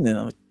been?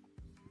 I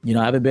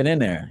haven't been in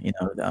there,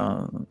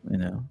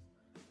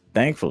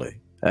 thankfully.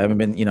 I haven't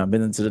been,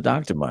 been into the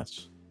doctor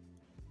much.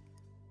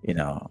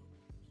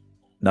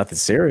 Nothing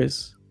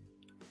serious.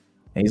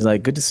 And he's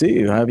like, good to see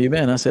you. How have you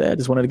been? I said, I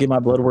just wanted to get my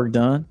blood work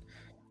done.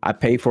 I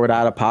paid for it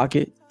out of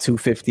pocket,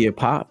 $250 a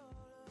pop.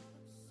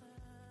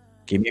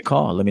 Give me a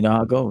call. Let me know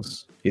how it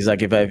goes. He's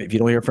like, if you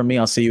don't hear from me,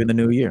 I'll see you in the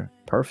new year.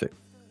 Perfect.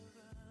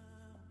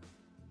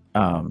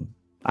 I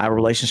have a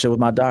relationship with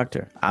my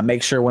doctor. I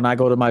make sure when I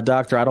go to my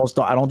doctor, I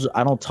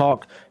don't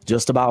talk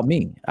just about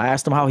me. I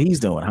asked him how he's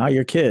doing. How are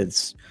your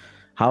kids?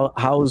 How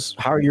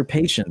are your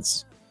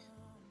patients?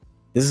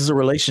 This is a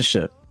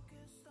relationship.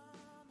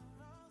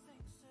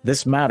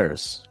 This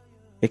matters.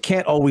 It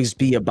can't always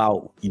be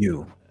about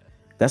you.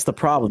 That's the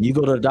problem. You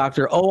go to the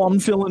doctor. Oh, I'm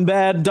feeling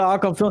bad,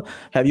 doc.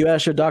 Have you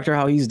asked your doctor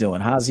how he's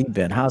doing? How's he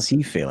been? How's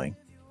he feeling?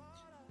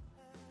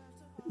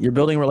 You're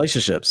building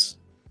relationships.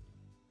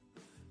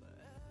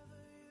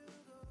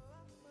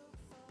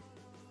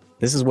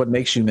 This is what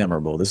makes you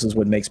memorable. This is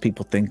what makes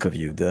people think of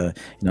you.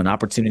 An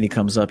opportunity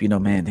comes up,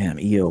 man, damn,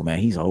 EO, man,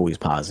 he's always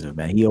positive,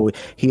 man. He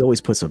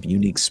always puts a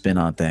unique spin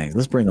on things.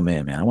 Let's bring him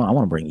in, man. I want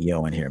to bring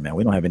EO in here, man.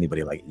 We don't have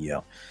anybody like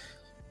EO.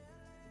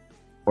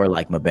 Or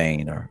like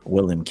Mabane or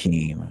William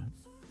Keem.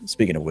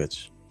 Speaking of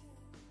which,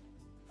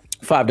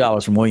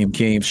 $5 from William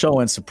Keem,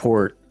 showing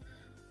support.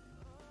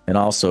 And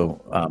also,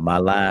 my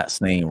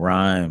last name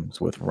rhymes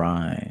with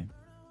rhyme.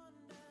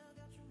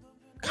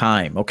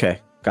 Kime. Okay,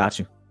 got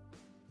you.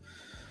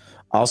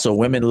 Also,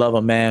 women love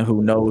a man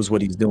who knows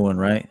what he's doing,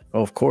 right?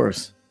 Oh, of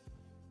course.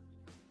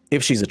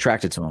 If she's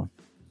attracted to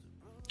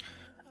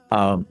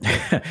him.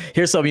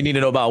 Here's something you need to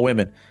know about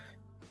women.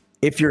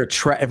 If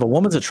a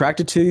woman's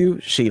attracted to you,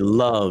 she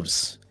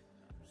loves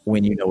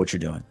when you know what you're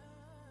doing.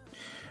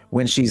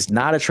 When she's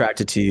not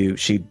attracted to you,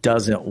 she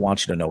doesn't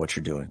want you to know what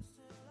you're doing.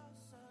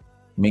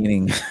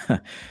 Meaning,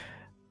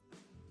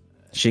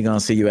 she's going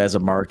to see you as a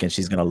mark and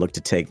she's going to look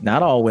to take.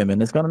 Not all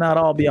women. It's going to not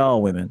all be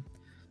all women.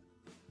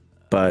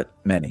 But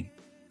many.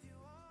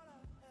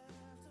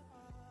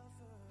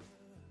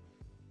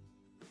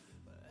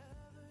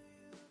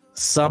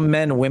 Some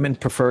men, women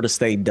prefer to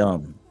stay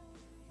dumb.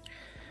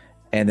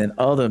 And then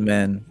other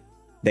men,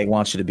 they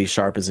want you to be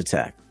sharp as a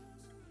tack.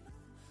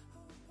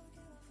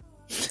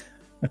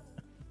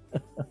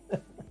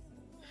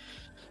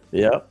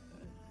 Yep.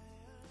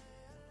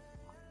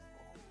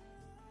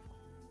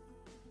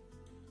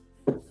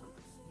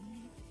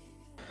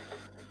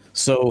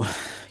 So,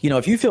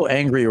 if you feel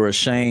angry or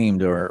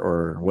ashamed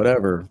or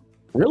whatever,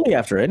 really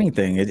after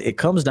anything, it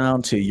comes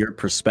down to your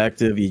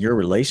perspective, your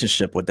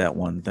relationship with that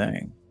one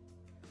thing.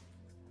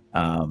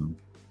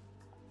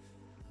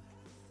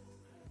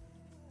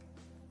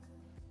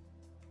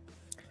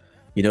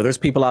 There's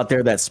people out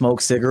there that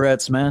smoke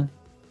cigarettes, man.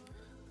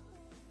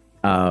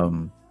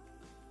 And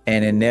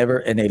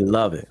they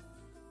love it.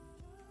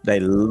 They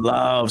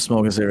love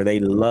smoking cigarettes.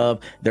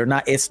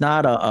 It's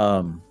not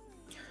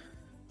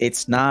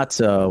what's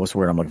the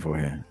word I'm looking for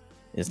here?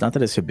 It's not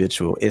that it's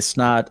habitual. It's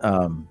not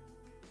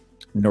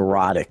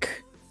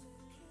neurotic.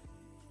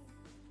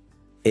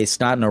 It's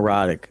not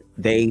neurotic.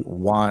 They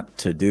want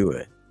to do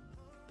it.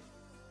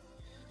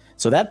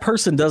 So that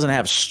person doesn't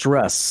have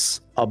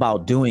stress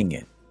about doing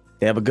it.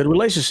 They have a good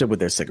relationship with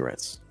their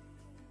cigarettes.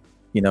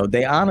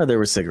 They honor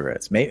their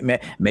cigarettes.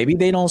 Maybe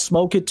they don't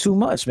smoke it too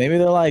much. Maybe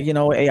they're like,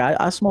 hey,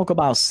 I smoke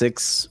about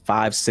 6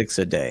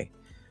 a day.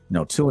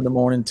 2 in the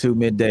morning, 2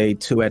 midday,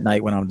 2 at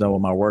night when I'm done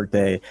with my work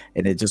day.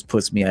 And it just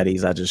puts me at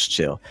ease. I just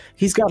chill.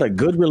 He's got a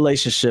good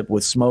relationship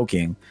with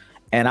smoking.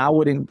 And I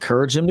would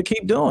encourage him to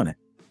keep doing it.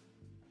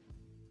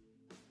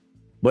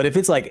 But if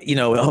it's like,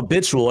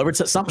 habitual, every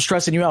time something's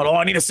stressing you out, oh,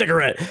 I need a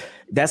cigarette.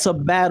 That's a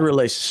bad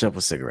relationship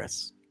with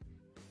cigarettes.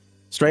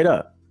 Straight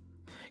up.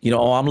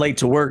 Oh, I'm late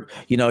to work.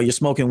 You're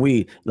smoking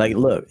weed. Like,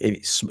 look,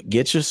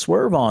 get your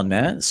swerve on,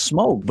 man.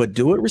 Smoke, but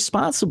do it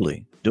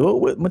responsibly. Do it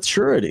with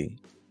maturity.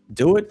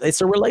 Do it. It's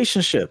a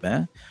relationship,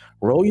 man.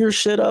 Roll your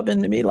shit up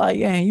and be like,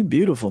 yeah, you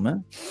beautiful,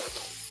 man.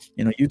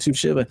 YouTube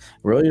shit, but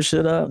roll your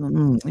shit up.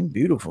 You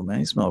beautiful, man.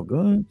 You smell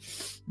good.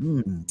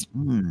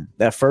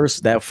 That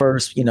first,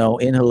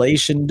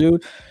 inhalation,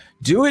 dude.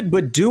 Do it,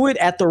 but do it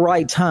at the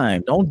right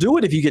time. Don't do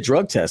it if you get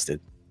drug tested.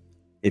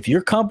 If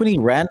your company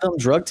random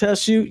drug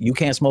tests you, you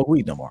can't smoke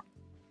weed no more.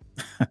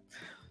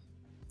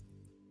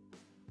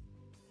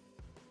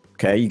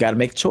 Okay, you got to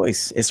make a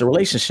choice. It's a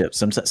relationship.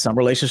 Some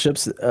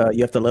relationships,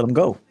 you have to let them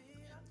go.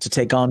 to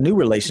take on new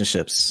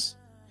relationships.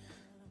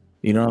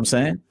 You know what I'm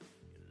saying?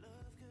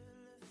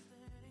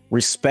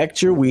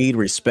 Respect your weed,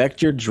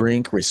 respect your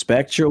drink,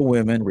 respect your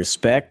women,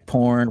 respect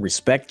porn,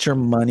 respect your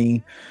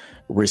money,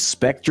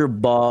 respect your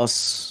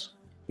boss,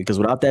 because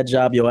without that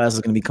job, your ass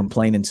is going to be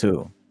complaining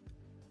too.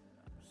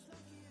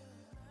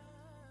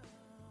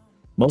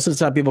 Most of the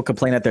time people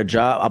complain at their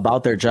job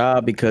about their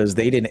job because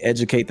they didn't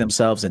educate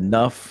themselves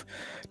enough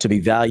to be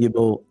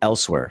valuable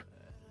elsewhere.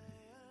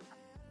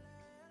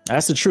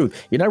 That's the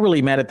truth. You're not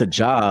really mad at the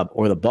job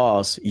or the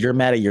boss. You're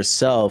mad at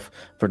yourself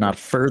for not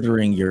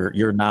furthering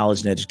your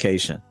knowledge and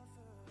education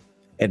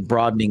and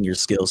broadening your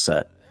skill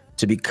set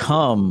to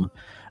become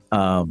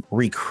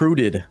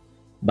recruited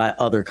by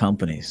other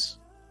companies.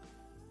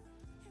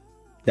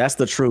 That's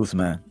the truth,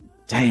 man.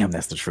 Damn,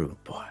 that's the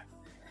truth, boy.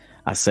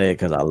 I say it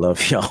because I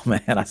love y'all,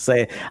 man. I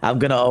say it, I'm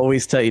going to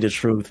always tell you the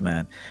truth,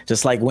 man.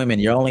 Just like women,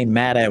 you're only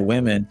mad at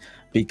women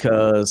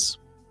because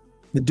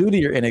due to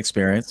your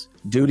inexperience,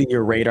 due to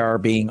your radar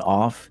being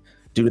off,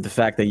 due to the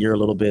fact that you're a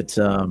little bit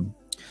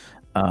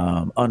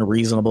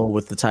unreasonable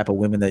with the type of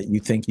women that you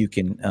think you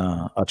can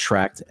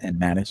attract and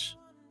manage.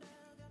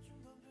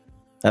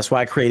 That's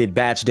why I created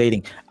batch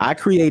dating. I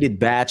created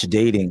batch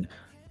dating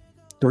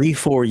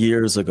 3-4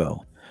 years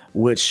ago,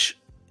 which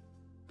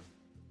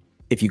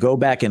if you go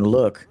back and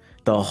look,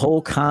 the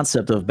whole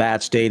concept of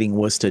batch dating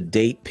was to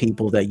date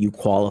people that you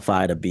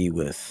qualify to be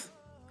with.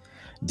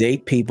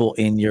 Date people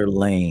in your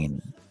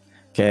lane.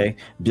 Okay.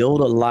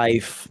 Build a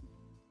life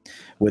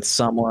with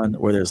someone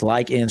where there's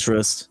like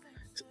interest,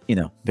 you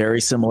know,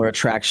 very similar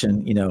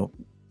attraction, you know,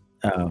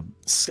 on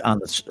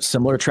the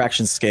similar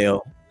attraction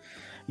scale,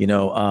 you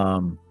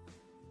know,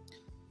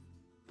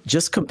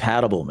 just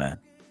compatible, man.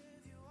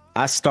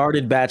 I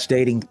started batch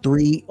dating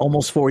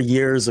almost 4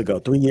 years ago,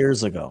 3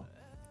 years ago.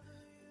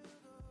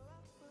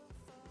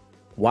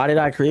 Why did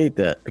I create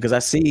that? Because I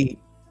see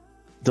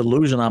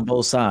delusion on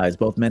both sides,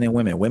 both men and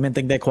women. Women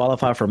think they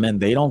qualify for men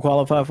they don't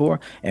qualify for,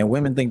 and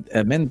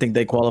men think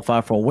they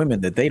qualify for women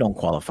that they don't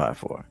qualify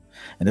for.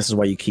 And this is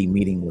why you keep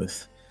meeting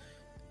with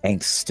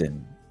angst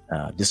and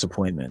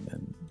disappointment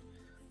and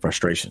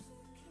frustration.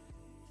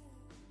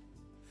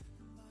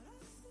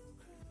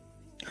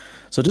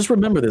 So just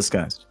remember this,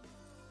 guys.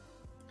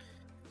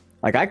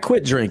 Like, I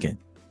quit drinking.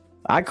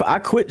 I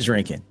quit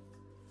drinking.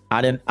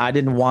 I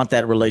didn't want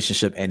that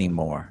relationship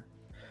anymore.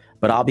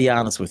 But I'll be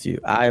honest with you.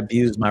 I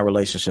abused my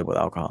relationship with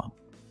alcohol.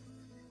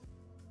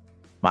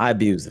 I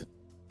abused it.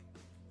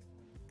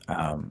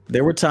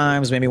 There were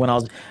times maybe when I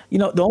was, you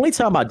know, the only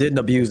time I didn't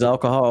abuse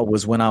alcohol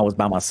was when I was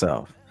by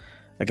myself.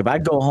 Like if I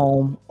go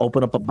home,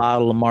 open up a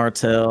bottle of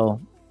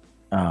Martell,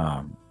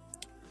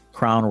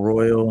 Crown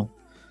Royal,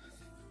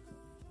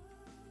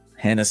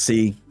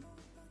 Hennessy,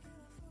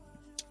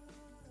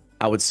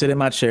 I would sit in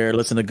my chair,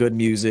 listen to good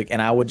music,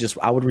 and I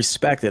would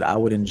respect it. I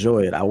would enjoy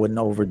it. I wouldn't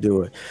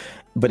overdo it.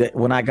 But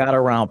when I got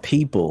around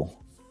people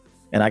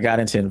and I got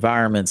into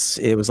environments,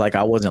 it was like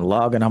I wasn't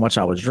logging how much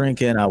I was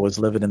drinking. I was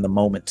living in the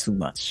moment too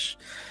much.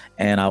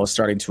 And I was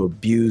starting to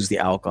abuse the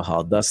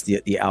alcohol. Thus,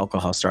 the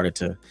alcohol started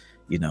to,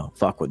 you know,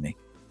 fuck with me.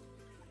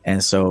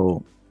 And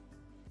so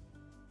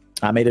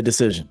I made a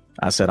decision.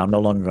 I said, I'm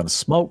no longer going to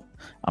smoke.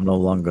 I'm no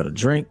longer going to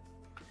drink.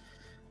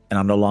 And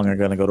I'm no longer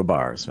going to go to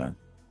bars, man.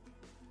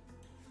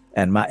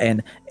 And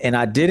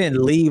I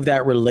didn't leave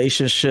that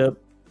relationship.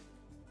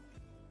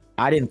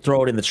 I didn't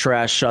throw it in the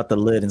trash, shut the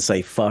lid, and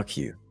say, fuck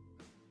you.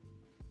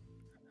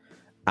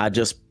 I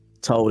just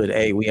told it,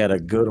 hey, we had a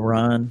good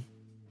run.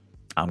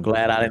 I'm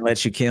glad I didn't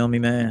let you kill me,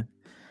 man.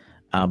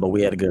 But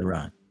we had a good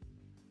run.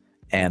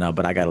 And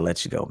but I got to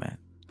let you go, man.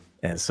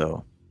 And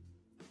so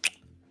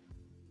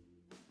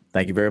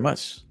thank you very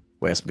much.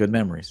 We had some good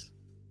memories.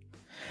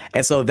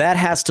 And so that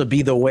has to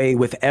be the way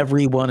with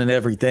everyone and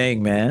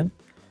everything, man.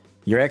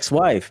 Your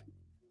ex-wife,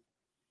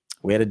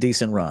 we had a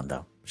decent run,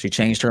 though. She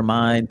changed her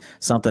mind.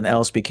 Something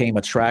else became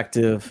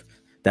attractive.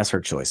 That's her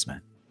choice,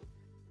 man.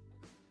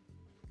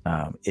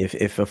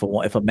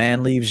 If a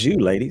man leaves you,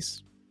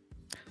 ladies,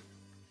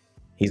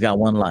 he's got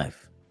one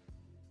life.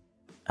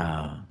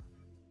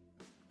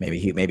 Maybe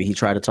he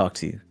tried to talk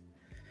to you.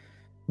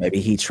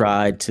 Maybe he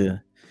tried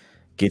to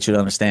get you to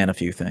understand a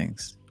few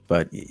things,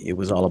 but it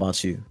was all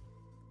about you.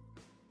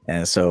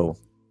 And so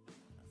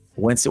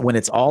when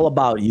it's all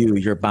about you,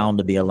 you're bound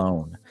to be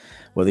alone.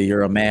 Whether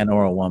you're a man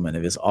or a woman,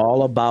 if it's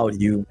all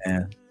about you,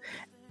 man,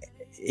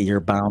 you're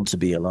bound to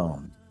be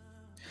alone.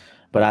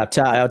 But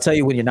I'll tell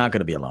you when you're not going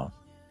to be alone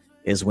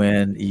is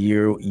when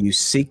you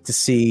seek to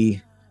see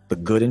the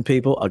good in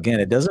people. Again,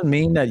 it doesn't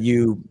mean that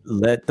you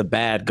let the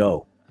bad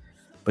go,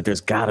 but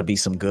there's got to be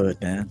some good,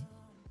 man.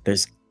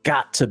 There's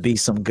got to be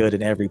some good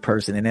in every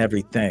person and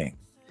everything.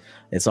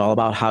 It's all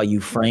about how you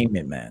frame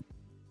it, man.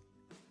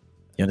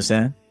 You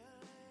understand?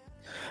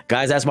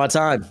 Guys, that's my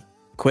time.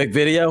 Quick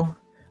video.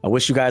 I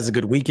wish you guys a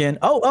good weekend.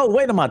 Oh,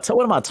 wait, what am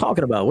I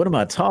talking about? What am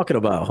I talking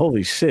about?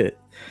 Holy shit.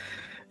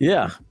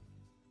 Yeah.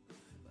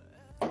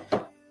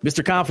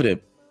 Mr.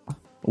 Confident,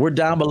 we're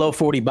down below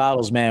 40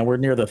 bottles, man. We're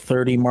near the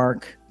 30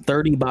 mark,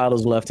 30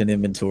 bottles left in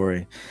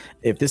inventory.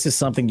 If this is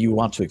something you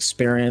want to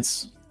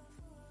experience,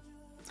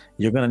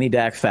 you're going to need to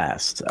act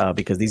fast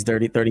because these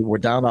 30, we're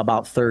down to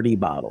about 30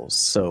 bottles.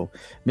 So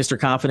Mr.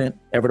 Confident,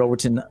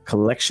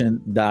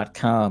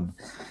 EverettOvertonCollection.com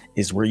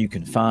is where you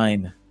can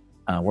find,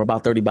 we're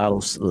about 30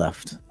 bottles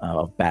left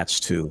of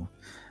batch 2.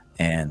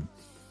 And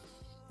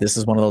this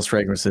is one of those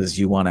fragrances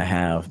you want to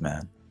have,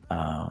 man.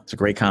 It's a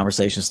great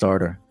conversation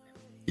starter.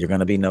 You're going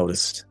to be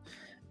noticed.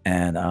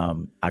 And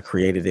I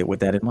created it with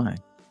that in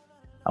mind.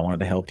 I wanted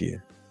to help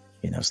you,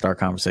 start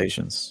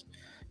conversations,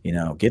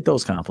 get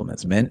those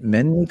compliments. Men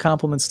need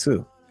compliments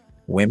too.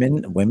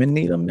 Women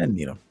need them, men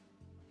need them.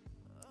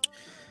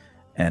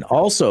 And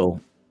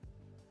also,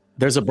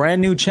 there's a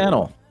brand new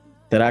channel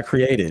that I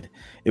created.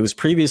 It was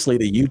previously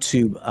the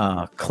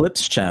YouTube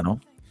Clips channel.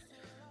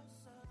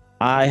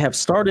 I have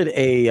started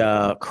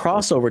a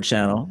crossover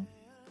channel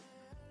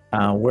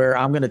where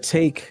I'm going to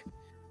take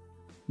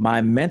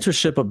my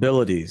mentorship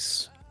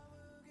abilities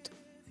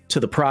to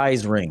the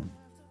prize ring.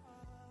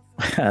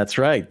 That's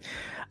right.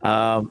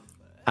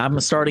 I'm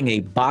starting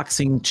a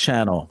boxing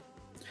channel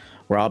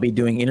where I'll be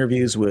doing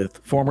interviews with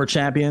former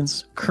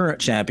champions, current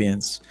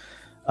champions,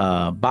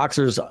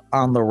 boxers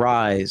on the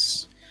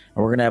rise.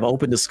 And we're going to have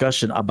open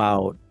discussion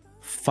about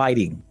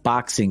fighting,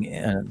 boxing,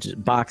 and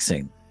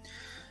boxing.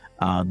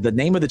 The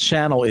name of the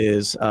channel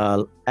is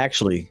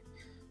actually,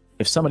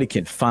 if somebody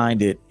can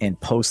find it and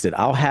post it,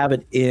 I'll have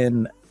it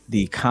in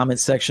the comment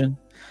section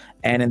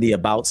and in the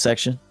about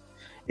section.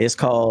 It's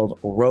called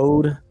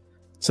Road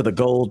to the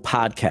Gold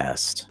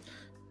Podcast.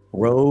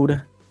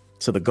 Road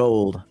to the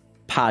Gold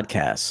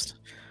Podcast.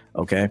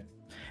 Okay.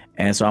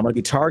 And so I'm going to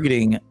be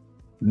targeting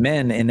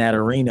men in that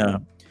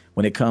arena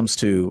when it comes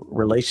to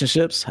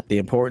relationships, the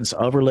importance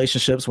of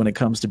relationships when it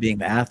comes to being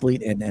an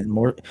athlete, and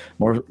more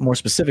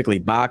specifically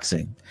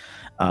boxing,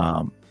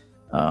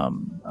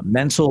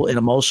 mental and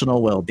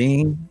emotional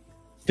well-being,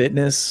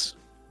 fitness.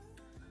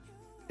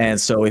 And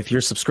so if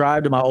you're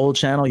subscribed to my old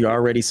channel, you're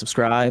already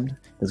subscribed.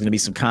 There's going to be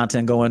some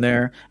content going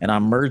there, and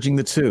I'm merging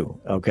the two.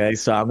 Okay.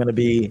 So I'm going to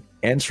be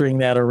entering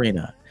that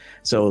arena.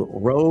 So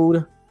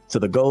Road to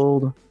the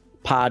Gold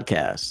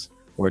Podcast,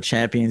 where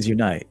champions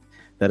unite.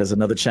 That is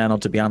another channel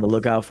to be on the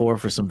lookout for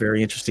some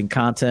very interesting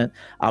content.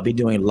 I'll be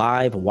doing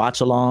live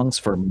watch-alongs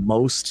for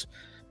most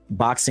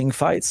boxing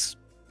fights.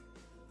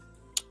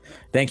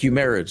 Thank you,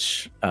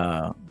 Marriage.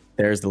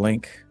 There's the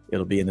link.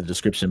 It'll be in the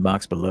description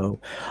box below.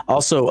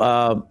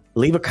 Also,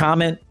 leave a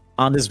comment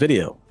on this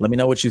video. Let me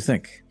know what you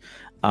think.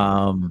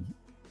 Let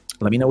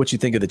me know what you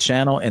think of the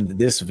channel and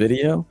this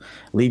video.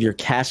 Leave your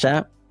Cash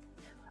App.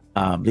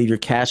 Leave your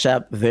Cash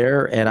App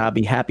there, and I'll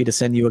be happy to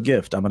send you a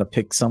gift. I'm going to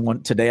pick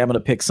someone today. I'm going to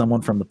pick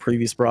someone from the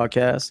previous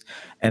broadcast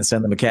and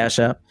send them a Cash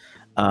App.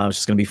 It's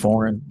just going to be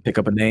foreign. Pick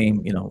up a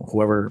name,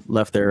 whoever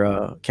left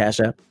their Cash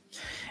App.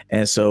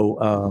 And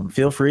so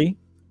feel free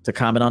to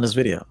comment on this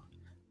video.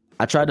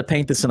 I tried to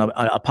paint this in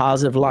a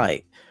positive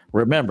light.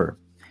 Remember,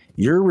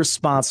 you're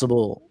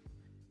responsible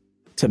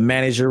to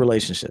manage your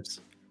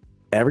relationships.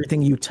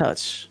 Everything you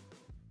touch,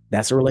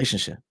 that's a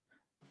relationship.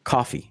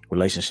 Coffee,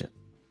 relationship.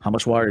 How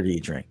much water do you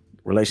drink?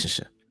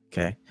 Relationship.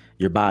 Okay.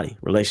 Your body,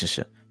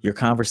 relationship. Your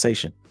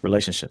conversation,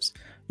 relationships.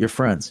 Your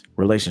friends,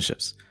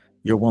 relationships.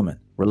 Your woman,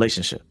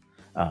 relationship.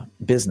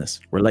 Business,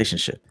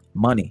 relationship.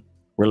 Money,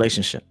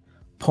 relationship.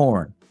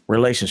 Porn,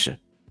 relationship.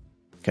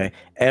 Okay.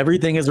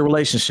 Everything is a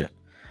relationship.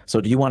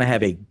 So do you want to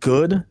have a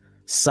good,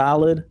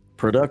 solid,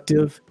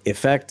 productive,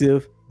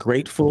 effective,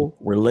 grateful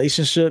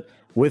relationship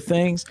with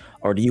things,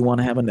 or do you want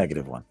to have a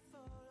negative one?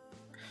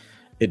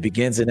 It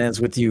begins and ends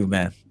with you,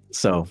 man.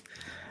 So,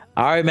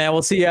 all right, man.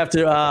 We'll see you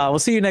we'll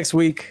see you next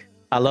week.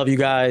 I love you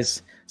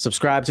guys.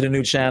 Subscribe to the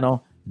new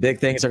channel. Big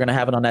things are going to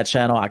happen on that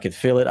channel. I can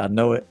feel it. I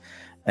know it.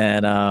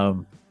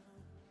 And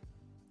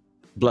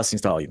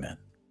blessings to all you, man.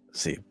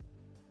 See you.